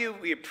love you,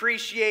 we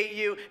appreciate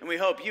you, and we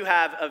hope you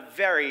have a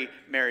very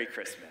Merry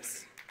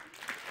Christmas.